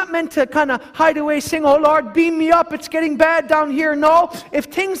 We're not meant to kind of hide away saying, oh Lord, beam me up, it's getting bad down here. No, if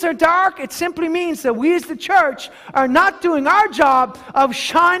things are dark, it simply means that we as the church are not doing our job of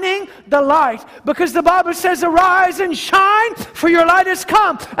shining the light. Because the Bible says, arise and shine, for your light has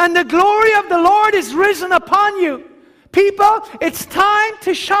come, and the glory of the Lord is risen upon you. People, it's time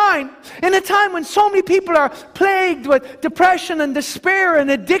to shine. In a time when so many people are plagued with depression and despair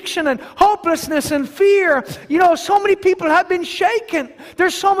and addiction and hopelessness and fear. You know, so many people have been shaken.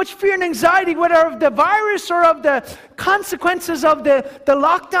 There's so much fear and anxiety, whether of the virus or of the consequences of the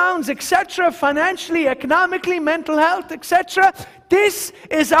lockdowns, etc., financially, economically, mental health, etc. This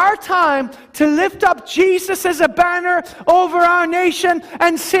is our time to lift up Jesus as a banner over our nation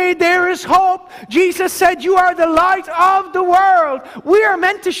and say there is hope. Jesus said, you are the light of the world. We are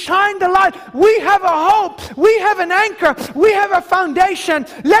meant to shine the light. We have a hope. We have an anchor. We have a foundation.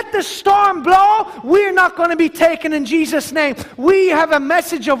 Let the storm blow. We're not going to be taken in Jesus' name. We have a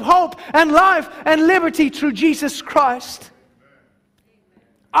message of hope and life and liberty through Jesus Christ.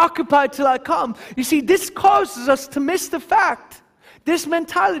 Occupy till I come. You see, this causes us to miss the fact. This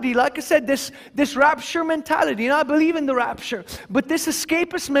mentality, like I said, this rapture mentality, and I believe in the rapture, but this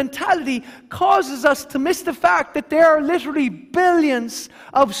escapist mentality causes us to miss the fact that there are literally billions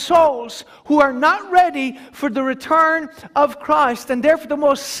of souls who are not ready for the return of Christ. And therefore the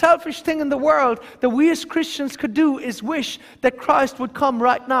most selfish thing in the world that we as Christians could do is wish that Christ would come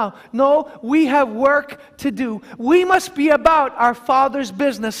right now. No, we have work to do. We must be about our Father's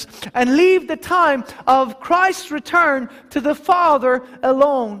business and leave the time of Christ's return to the Father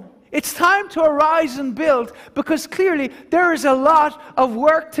alone. It's time to arise and build, because clearly there is a lot of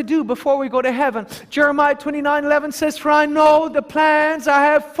work to do before we go to heaven. Jeremiah 29:11 says, for I know the plans I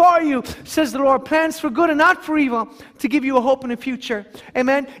have for you, says the Lord, plans for good and not for evil, to give you a hope and a future.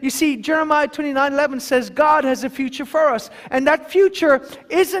 Amen. You see, Jeremiah 29:11 says God has a future for us. And that future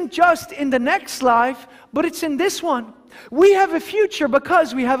isn't just in the next life, but it's in this one. We have a future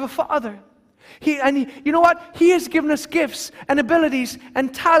because we have a Father. You know what? He has given us gifts and abilities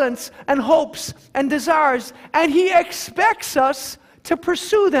and talents and hopes and desires. And He expects us to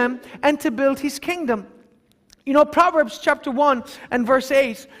pursue them and to build His kingdom. You know, Proverbs chapter 1 and verse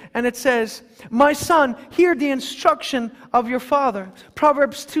 8, and it says, my son, hear the instruction of your father.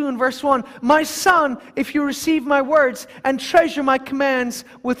 Proverbs 2 and verse 1, my son, if you receive my words and treasure my commands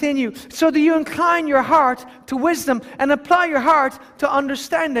within you, so that you incline your heart to wisdom and apply your heart to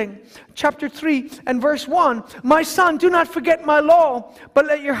understanding. Chapter 3 and verse 1, my son, do not forget my law, but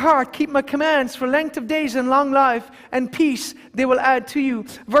let your heart keep my commands, for length of days and long life and peace they will add to you.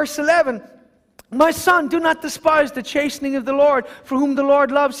 Verse 11, my son, do not despise the chastening of the Lord, for whom the Lord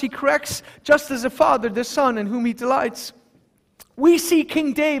loves, He corrects, just as a father the son in whom He delights. We see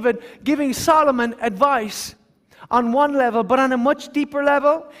King David giving Solomon advice on one level, but on a much deeper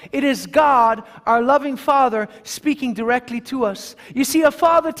level, it is God, our loving Father, speaking directly to us. You see, a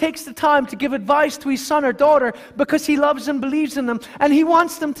father takes the time to give advice to his son or daughter because he loves and believes in them, and he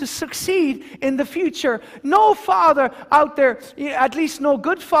wants them to succeed in the future. No father out there, at least no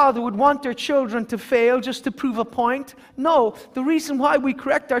good father, would want their children to fail just to prove a point. No, the reason why we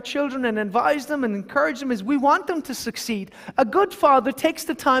correct our children and advise them and encourage them is we want them to succeed. A good father takes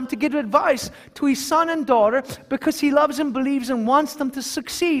the time to give advice to his son and daughter because he loves and believes and wants them to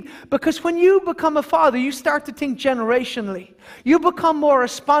succeed. Because when you become a father, you start to think generationally. You become more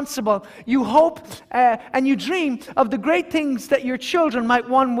responsible. You hope and you dream of the great things that your children might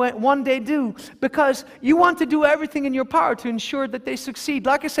one day do, because you want to do everything in your power to ensure that they succeed.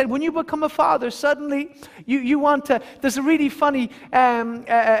 Like I said, when you become a father, suddenly you want to. There's a really funny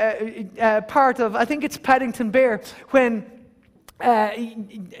part of, I think it's Paddington Bear, when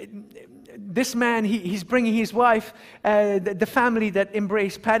this man, he's bringing his wife, the family that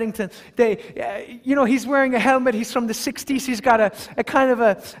embraced Paddington. He's wearing a helmet. He's from the 60s. He's got a kind of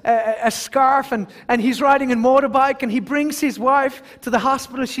a scarf, and he's riding a motorbike, and he brings his wife to the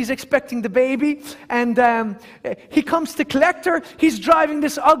hospital. She's expecting the baby, and he comes to collect her. He's driving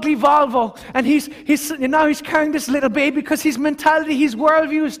this ugly Volvo, and now he's carrying this little baby because his mentality, his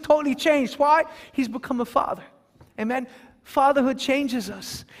worldview is totally changed. Why? He's become a father. Amen. Fatherhood changes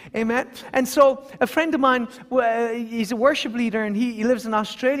us. Amen. And so a friend of mine, he's a worship leader, and he lives in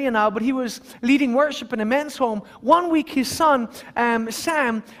Australia now, but he was leading worship in a men's home. One week his son,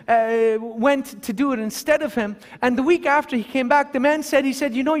 Sam, went to do it instead of him. And the week after he came back, the man said,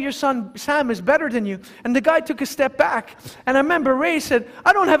 you know, your son Sam is better than you. And the guy took a step back. And I remember Ray said,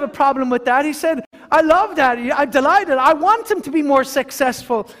 I don't have a problem with that. He said, I love that. I'm delighted. I want him to be more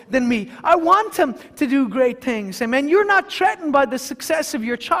successful than me. I want him to do great things. Amen. You're not threatened by the success of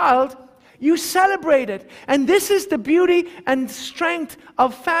your child. You celebrate it. And this is the beauty and strength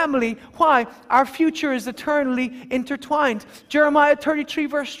of family. Why? Our future is eternally intertwined. Jeremiah 33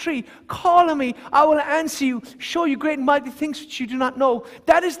 verse 3. Call on me, I will answer you, show you great and mighty things which you do not know.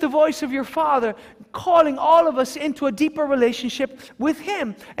 That is the voice of your Father calling all of us into a deeper relationship with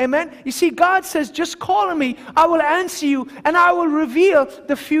Him. Amen? You see, God says, just call on me, I will answer you, and I will reveal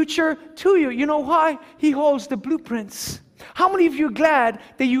the future to you. You know why? He holds the blueprints. How many of you are glad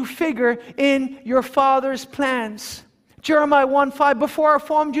that you figure in your Father's plans? Jeremiah 1:5, before I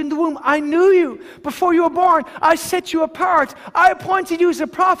formed you in the womb, I knew you. Before you were born, I set you apart. I appointed you as a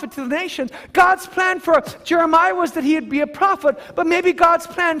prophet to the nations. God's plan for Jeremiah was that he'd be a prophet, but maybe God's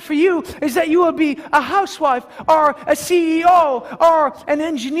plan for you is that you will be a housewife, or a CEO, or an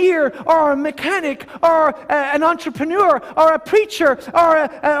engineer, or a mechanic, or an entrepreneur, or a preacher, or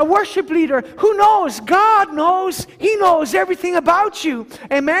a worship leader. Who knows? God knows. He knows everything about you.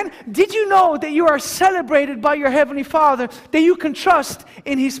 Amen? Did you know that you are celebrated by your Heavenly Father? That you can trust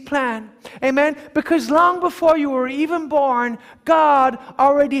in His plan. Amen? Because long before you were even born, God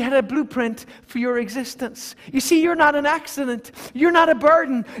already had a blueprint for your existence. You see, you're not an accident. You're not a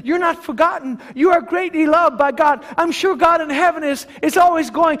burden. You're not forgotten. You are greatly loved by God. I'm sure God in heaven is always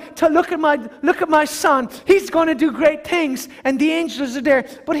going to look at my son. He's going to do great things. And the angels are there.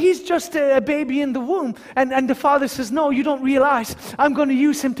 But he's just a baby in the womb. And the Father says, no, you don't realize. I'm going to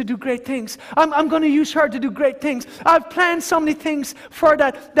use him to do great things. I'm going to use her to do great things. I've planned so many things for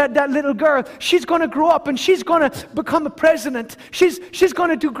that little girl. She's going to grow up and she's going to become a president. She's going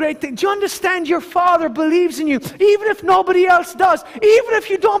to do great things. Do you understand? Your Father believes in you, even if nobody else does, even if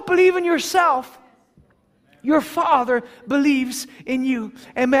you don't believe in yourself. Your Father believes in you.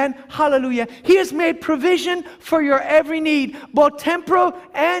 Amen. Hallelujah. He has made provision for your every need, both temporal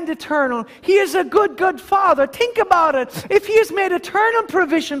and eternal. He is a good, good Father. Think about it. If He has made eternal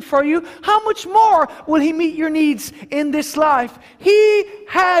provision for you, how much more will He meet your needs in this life? He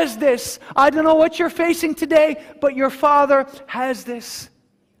has this. I don't know what you're facing today, but your Father has this.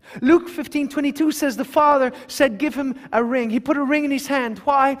 Luke 15:22 says the Father said, give him a ring. He put a ring in his hand.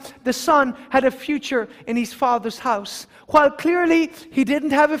 Why? The Son had a future in his Father's house. While clearly he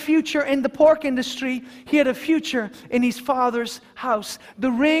didn't have a future in the pork industry, he had a future in his Father's house.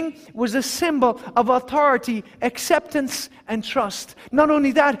 The ring was a symbol of authority, acceptance, and trust. Not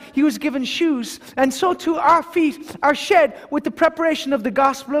only that, he was given shoes. And so too our feet are shed with the preparation of the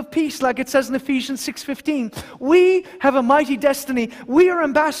gospel of peace, like it says in Ephesians 6:15. We have a mighty destiny. We are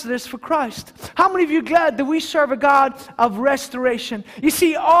ambassadors for Christ. How many of you are glad that we serve a God of restoration? You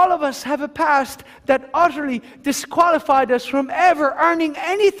see, all of us have a past that utterly disqualified us from ever earning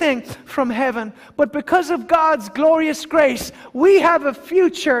anything from heaven. But because of God's glorious grace, we have a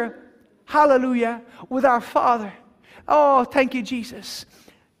future, hallelujah, with our Father. Oh, thank you, Jesus.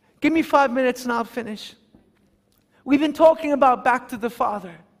 Give me 5 minutes and I'll finish. We've been talking about back to the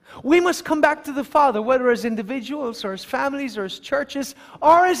Father. We must come back to the Father, whether as individuals or as families or as churches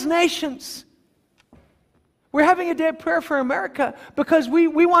or as nations. We're having a day of prayer for America because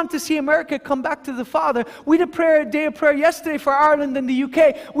we want to see America come back to the Father. We did a day of prayer yesterday for Ireland and the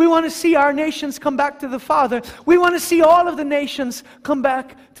UK. We want to see our nations come back to the Father. We want to see all of the nations come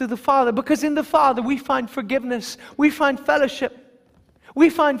back to the Father, because in the Father we find forgiveness, we find fellowship, we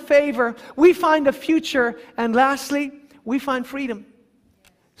find favor, we find a future, and lastly, we find freedom.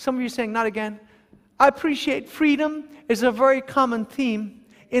 Some of you are saying, not again. I appreciate freedom is a very common theme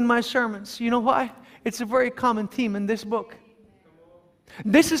in my sermons. You know why? It's a very common theme in this book.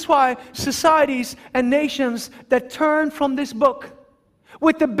 This is why societies and nations that turn from this book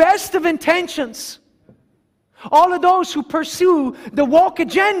with the best of intentions, all of those who pursue the woke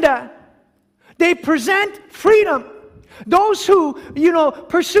agenda, they present freedom. Those who,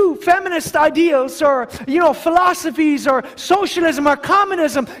 pursue feminist ideals or, philosophies or socialism or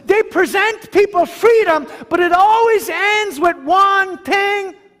communism, they present people freedom, but it always ends with one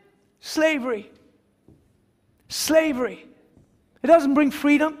thing: slavery. Slavery. It doesn't bring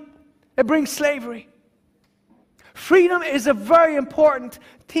freedom, it brings slavery. Freedom is a very important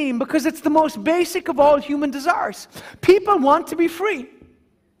theme because it's the most basic of all human desires. People want to be free.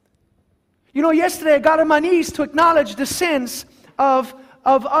 Yesterday I got on my knees to acknowledge the sins of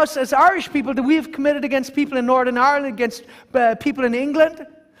us as Irish people that we have committed against people in Northern Ireland, against people in England.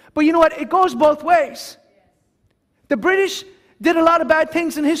 But you know what? It goes both ways. The British did a lot of bad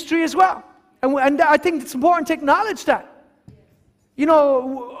things in history as well. And I think it's important to acknowledge that.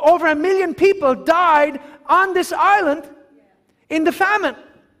 Over 1 million people died on this island in the famine.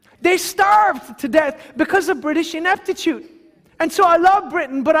 They starved to death because of British ineptitude. And so I love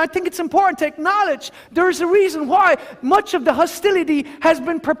Britain, but I think it's important to acknowledge there is a reason why much of the hostility has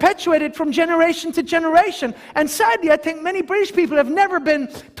been perpetuated from generation to generation. And sadly, I think many British people have never been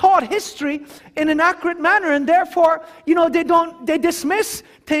taught history in an accurate manner, and therefore, they dismiss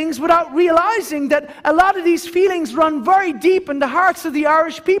things without realizing that a lot of these feelings run very deep in the hearts of the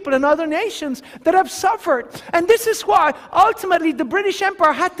Irish people and other nations that have suffered. And this is why ultimately the British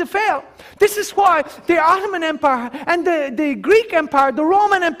Empire had to fail. This is why the Ottoman Empire and the Greek Empire, the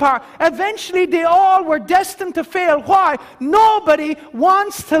Roman Empire, eventually they all were destined to fail. Why? Nobody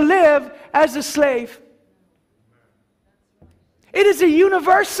wants to live as a slave. It is a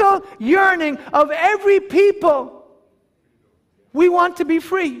universal yearning of every people. We want to be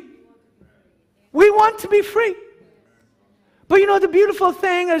free. We want to be free. But the beautiful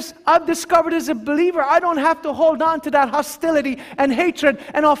thing is, I've discovered as a believer, I don't have to hold on to that hostility and hatred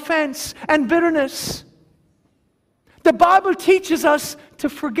and offense and bitterness. The Bible teaches us to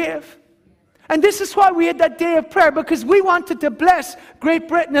forgive. And this is why we had that day of prayer, because we wanted to bless Great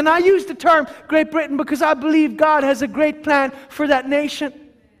Britain. And I use the term Great Britain because I believe God has a great plan for that nation.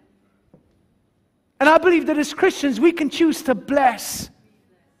 And I believe that as Christians, we can choose to bless.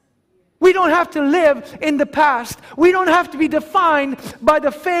 We don't have to live in the past. We don't have to be defined by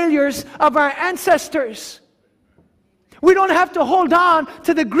the failures of our ancestors. We don't have to hold on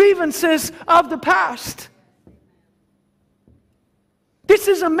to the grievances of the past. This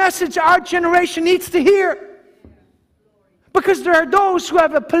is a message our generation needs to hear. Because there are those who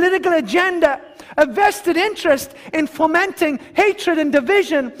have a political agenda, a vested interest in fomenting hatred and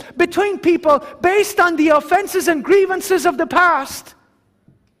division between people based on the offenses and grievances of the past.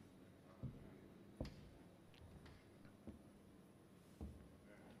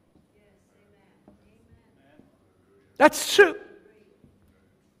 That's true.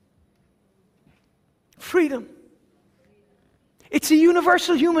 Freedom. It's a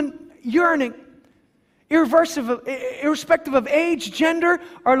universal human yearning, irrespective of age, gender,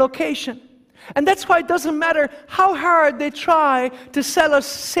 or location. And that's why it doesn't matter how hard they try to sell us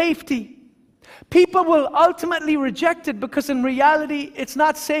safety. People will ultimately reject it because in reality, it's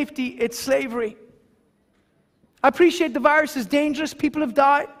not safety, it's slavery. I appreciate the virus is dangerous. People have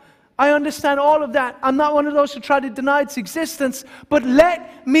died. I understand all of that. I'm not one of those who try to deny its existence. But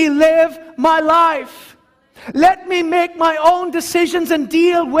let me live my life. Let me make my own decisions and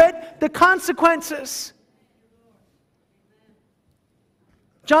deal with the consequences.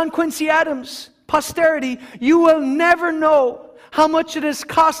 John Quincy Adams, posterity, you will never know how much it has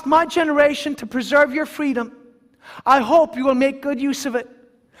cost my generation to preserve your freedom. I hope you will make good use of it.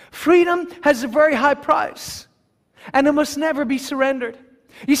 Freedom has a very high price, and it must never be surrendered.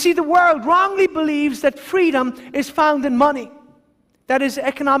 You see, the world wrongly believes that freedom is found in money. That is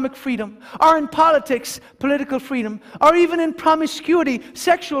economic freedom, or in politics, political freedom, or even in promiscuity,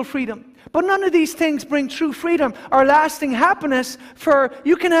 sexual freedom. But none of these things bring true freedom or lasting happiness, for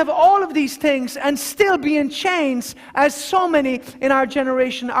you can have all of these things and still be in chains, as so many in our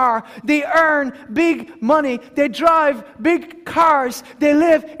generation are. They earn big money, they drive big cars, they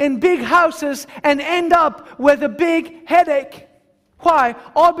live in big houses, and end up with a big headache. Why?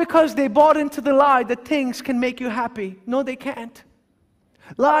 All because they bought into the lie that things can make you happy. No, they can't.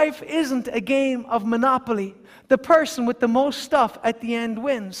 Life isn't a game of Monopoly. The person with the most stuff at the end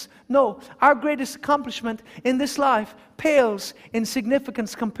wins. No, our greatest accomplishment in this life pales in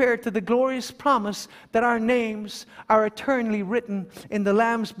significance compared to the glorious promise that our names are eternally written in the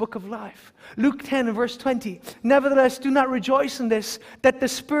Lamb's book of life. Luke 10 and verse 20. Nevertheless, do not rejoice in this, that the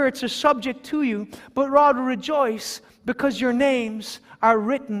spirits are subject to you, but rather rejoice because your names are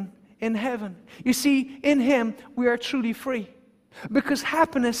written in heaven. You see, in Him we are truly free. Because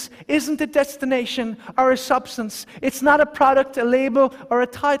happiness isn't a destination or a substance. It's not a product, a label, or a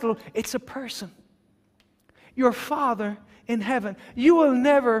title. It's a person. Your Father in heaven. You will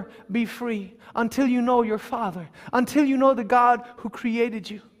never be free until you know your Father, until you know the God who created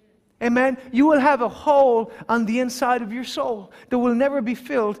you. Amen. You will have a hole on the inside of your soul that will never be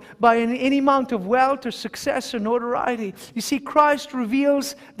filled by any amount of wealth or success or notoriety. You see, Christ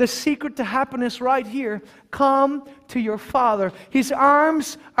reveals the secret to happiness right here. Come to your Father. His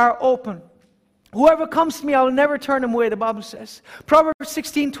arms are open. Whoever comes to me, I will never turn him away, the Bible says. Proverbs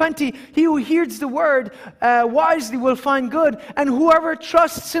 16:20, he who hears the word wisely will find good, and whoever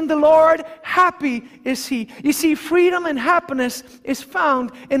trusts in the Lord, happy is he. You see, freedom and happiness is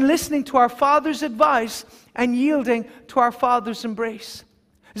found in listening to our Father's advice and yielding to our Father's embrace.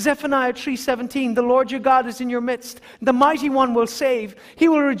 Zephaniah 3:17, the Lord your God is in your midst. The mighty one will save. He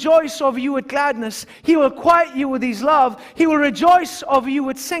will rejoice over you with gladness. He will quiet you with his love. He will rejoice over you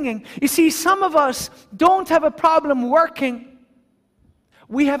with singing. You see, some of us don't have a problem working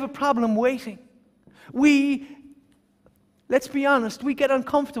we have a problem waiting. Let's be honest, we get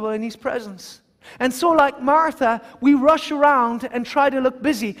uncomfortable in His presence. And so like Martha, we rush around and try to look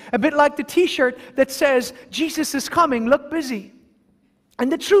busy. A bit like the t-shirt that says, Jesus is coming, look busy.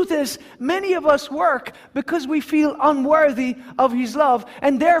 And the truth is, many of us work because we feel unworthy of His love.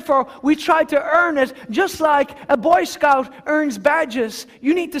 And therefore, we try to earn it just like a Boy Scout earns badges.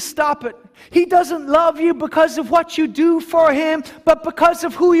 You need to stop it. He doesn't love you because of what you do for Him, but because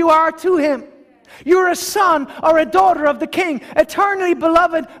of who you are to Him. You're a son or a daughter of the King, eternally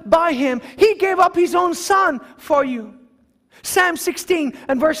beloved by Him. He gave up His own Son for you. Psalm 16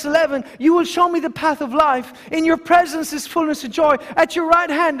 and verse 11, you will show me the path of life. In your presence is fullness of joy. At your right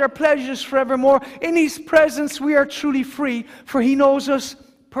hand are pleasures forevermore. In His presence we are truly free, for He knows us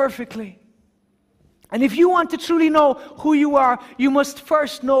perfectly. And if you want to truly know who you are, you must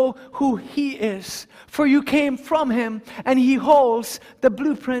first know who He is. For you came from Him, and He holds the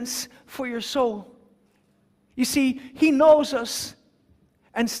blueprints for your soul. You see, He knows us,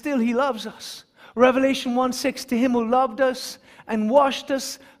 and still He loves us. Revelation 1:6, to Him who loved us and washed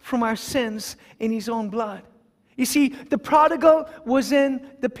us from our sins in His own blood. You see, the prodigal was in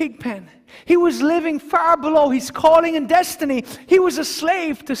the pig pen. He was living far below his calling and destiny. He was a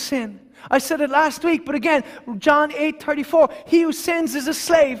slave to sin. I said it last week, but again, John 8:34, he who sins is a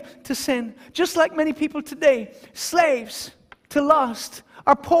slave to sin. Just like many people today, slaves to lust,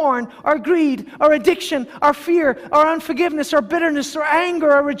 or porn, or greed, or addiction, or fear, or unforgiveness, or bitterness, or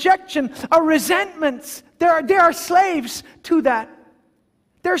anger, or rejection, or resentments. They are slaves to that.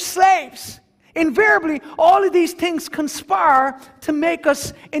 They're slaves. Invariably, all of these things conspire to make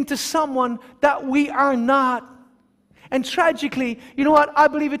us into someone that we are not. And tragically, you know what? I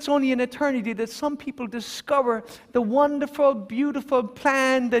believe it's only in eternity that some people discover the wonderful, beautiful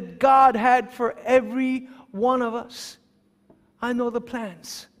plan that God had for every one of us. I know the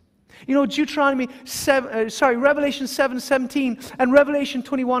plans. You know, Revelation 7:17 and Revelation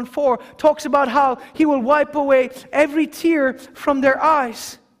 21:4 talks about how He will wipe away every tear from their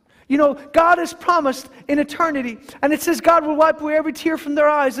eyes. You know, God has promised in eternity, and it says God will wipe away every tear from their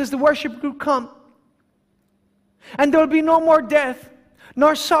eyes as the worship group come. And there will be no more death,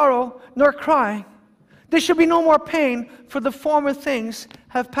 nor sorrow, nor crying. There shall be no more pain, for the former things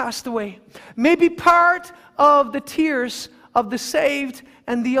have passed away. Maybe part of the tears of the saved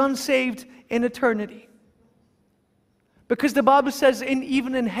and the unsaved in eternity. Because the Bible says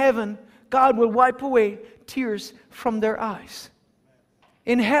even in heaven, God will wipe away tears from their eyes.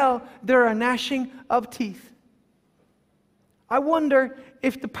 In hell, there are gnashing of teeth. I wonder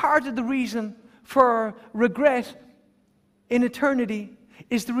if the part of the reason for regret in eternity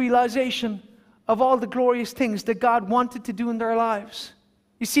is the realization of all the glorious things that God wanted to do in their lives.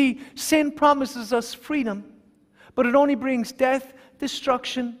 You see, sin promises us freedom, but it only brings death,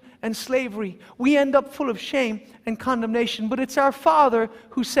 destruction, and slavery. We end up full of shame and condemnation, but it's our Father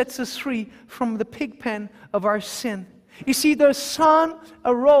who sets us free from the pig pen of our sin. You see, the Son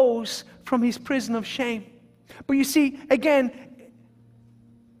arose from His prison of shame. But you see, again,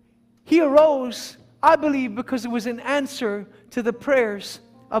 He arose, I believe, because it was an answer to the prayers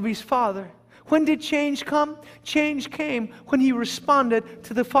of His Father. When did change come? Change came when He responded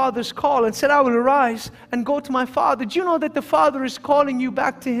to the Father's call and said, I will arise and go to my Father. Do you know that the Father is calling you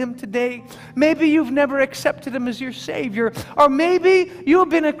back to Him today? Maybe you've never accepted Him as your Savior. Or maybe you've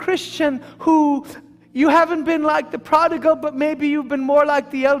been a Christian who you haven't been like the prodigal, but maybe you've been more like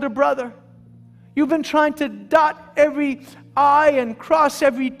the elder brother. You've been trying to dot every I and cross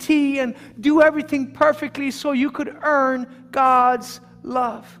every T and do everything perfectly so you could earn God's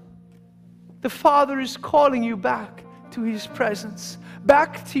love. The Father is calling you back to His presence,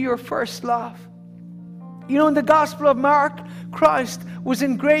 back to your first love. You know, in the Gospel of Mark, Christ was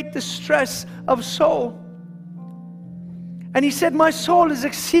in great distress of soul. And He said, my soul is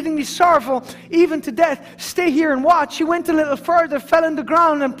exceedingly sorrowful, even to death. Stay here and watch. He went a little further, fell on the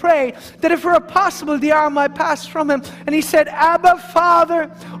ground and prayed that if it were possible, the hour might pass from Him. And He said, Abba,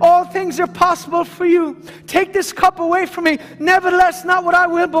 Father, all things are possible for you. Take this cup away from me. Nevertheless, not what I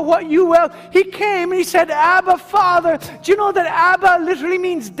will, but what you will. He came and He said, Abba, Father. Do you know that Abba literally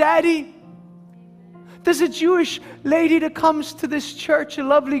means daddy? There's a Jewish lady that comes to this church, a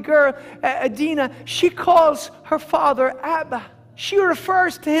lovely girl, Adina. She calls her father Abba. She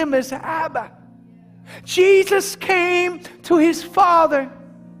refers to him as Abba. Jesus came to His Father.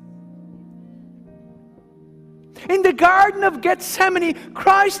 In the Garden of Gethsemane,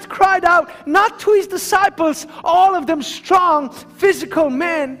 Christ cried out, not to His disciples, all of them strong, physical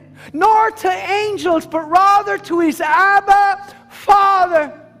men, nor to angels, but rather to His Abba,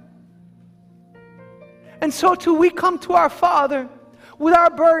 Father. And so too we come to our Father with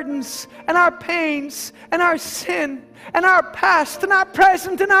our burdens and our pains and our sin and our past and our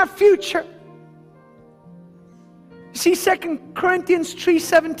present and our future. See, 2 Corinthians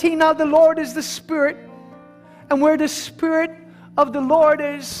 3:17, now the Lord is the Spirit, and where the Spirit of the Lord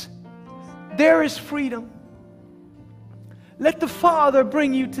is, there is freedom. Let the Father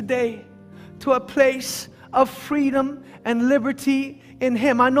bring you today to a place of freedom and liberty in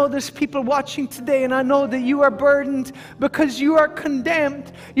Him. I know there's people watching today, and I know that you are burdened because you are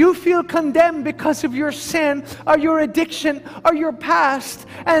condemned. You feel condemned because of your sin or your addiction or your past.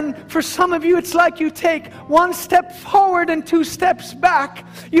 And for some of you, it's like you take one step forward and 2 steps back.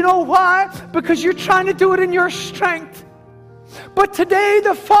 You know why? Because you're trying to do it in your strength. But today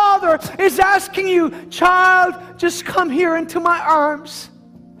the Father is asking you, child, just come here into my arms.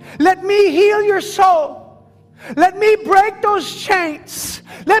 Let me heal your soul. Let me break those chains.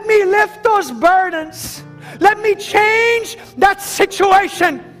 Let me lift those burdens. Let me change that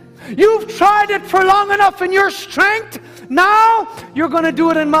situation. You've tried it for long enough in your strength. Now you're going to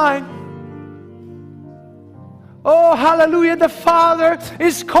do it in mine. Oh, hallelujah. The Father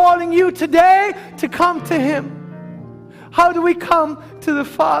is calling you today to come to Him. How do we come to the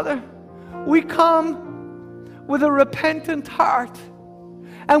Father? We come with a repentant heart.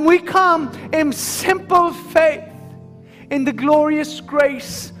 And we come in simple faith in the glorious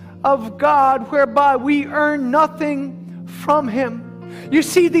grace of God, whereby we earn nothing from Him. You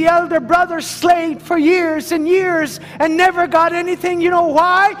see, the elder brother slaved for years and years and never got anything. You know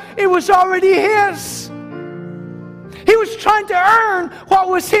why? It was already his. He was trying to earn what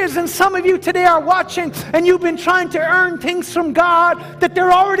was his. And some of you today are watching and you've been trying to earn things from God that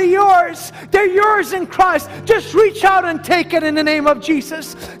they're already yours. They're yours in Christ. Just reach out and take it in the name of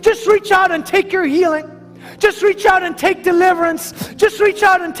Jesus. Just reach out and take your healing. Just reach out and take deliverance. Just reach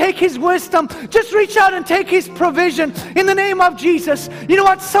out and take His wisdom. Just reach out and take His provision in the name of Jesus. You know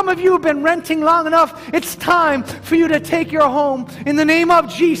what? Some of you have been renting long enough. It's time for you to take your home in the name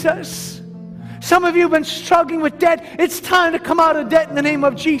of Jesus. Some of you have been struggling with debt. It's time to come out of debt in the name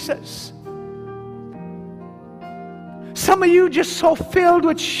of Jesus. Some of you just so filled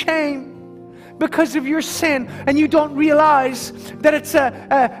with shame because of your sin, and you don't realize that it's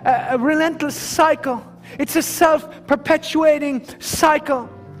a relentless cycle. It's a self-perpetuating cycle.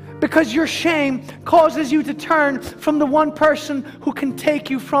 Because your shame causes you to turn from the one person who can take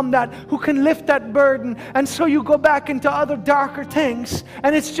you from that, who can lift that burden. And so you go back into other darker things.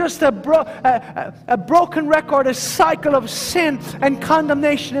 And it's just a broken record, a cycle of sin and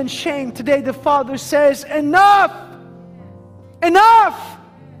condemnation and shame. Today the Father says, enough! Enough!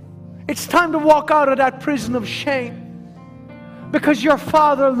 It's time to walk out of that prison of shame. Because your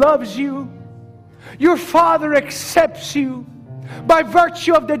Father loves you. Your Father accepts you. By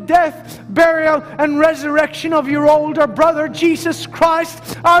virtue of the death, burial, and resurrection of your older brother, Jesus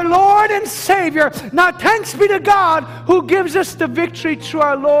Christ, our Lord and Savior. Now thanks be to God who gives us the victory through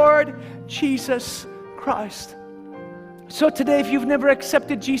our Lord Jesus Christ. So today, if you've never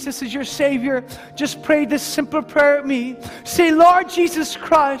accepted Jesus as your Savior, just pray this simple prayer with me. Say, Lord Jesus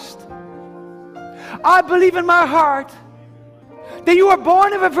Christ, I believe in my heart that you were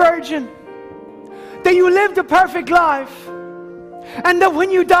born of a virgin, that you lived a perfect life, and that when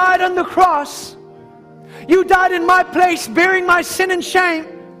you died on the cross, you died in my place, bearing my sin and shame.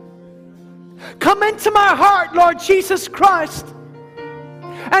 Come into my heart, Lord Jesus Christ,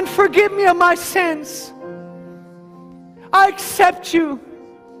 and forgive me of my sins. I accept you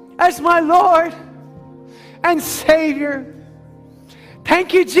as my Lord and Savior.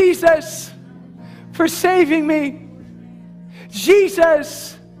 Thank you, Jesus, for saving me.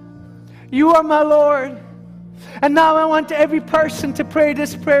 Jesus, you are my Lord. And now I want every person to pray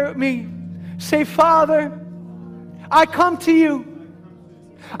this prayer with me. Say, Father, I come to you.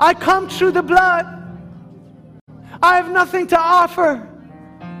 I come through the blood. I have nothing to offer,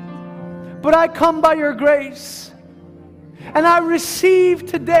 but I come by your grace. And I receive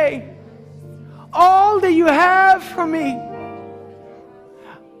today all that you have for me.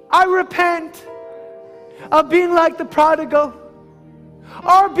 I repent of being like the prodigal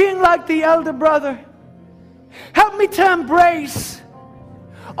or being like the elder brother. Help me to embrace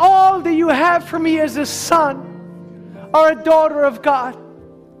all that you have for me as a son or a daughter of God.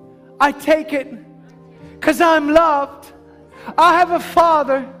 I take it because I'm loved. I have a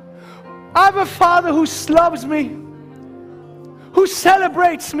Father. I have a Father who loves me, who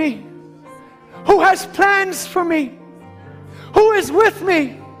celebrates me, who has plans for me, who is with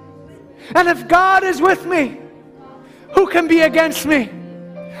me. And if God is with me, who can be against me?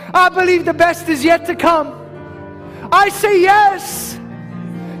 I believe the best is yet to come. I say yes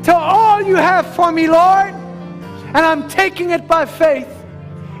to all you have for me, Lord. And I'm taking it by faith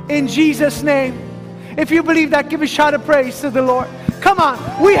in Jesus' name. If you believe that, give a shout of praise to the Lord. Come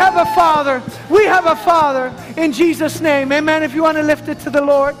on. We have a Father. We have a Father in Jesus' name. Amen. If you want to lift it to the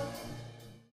Lord.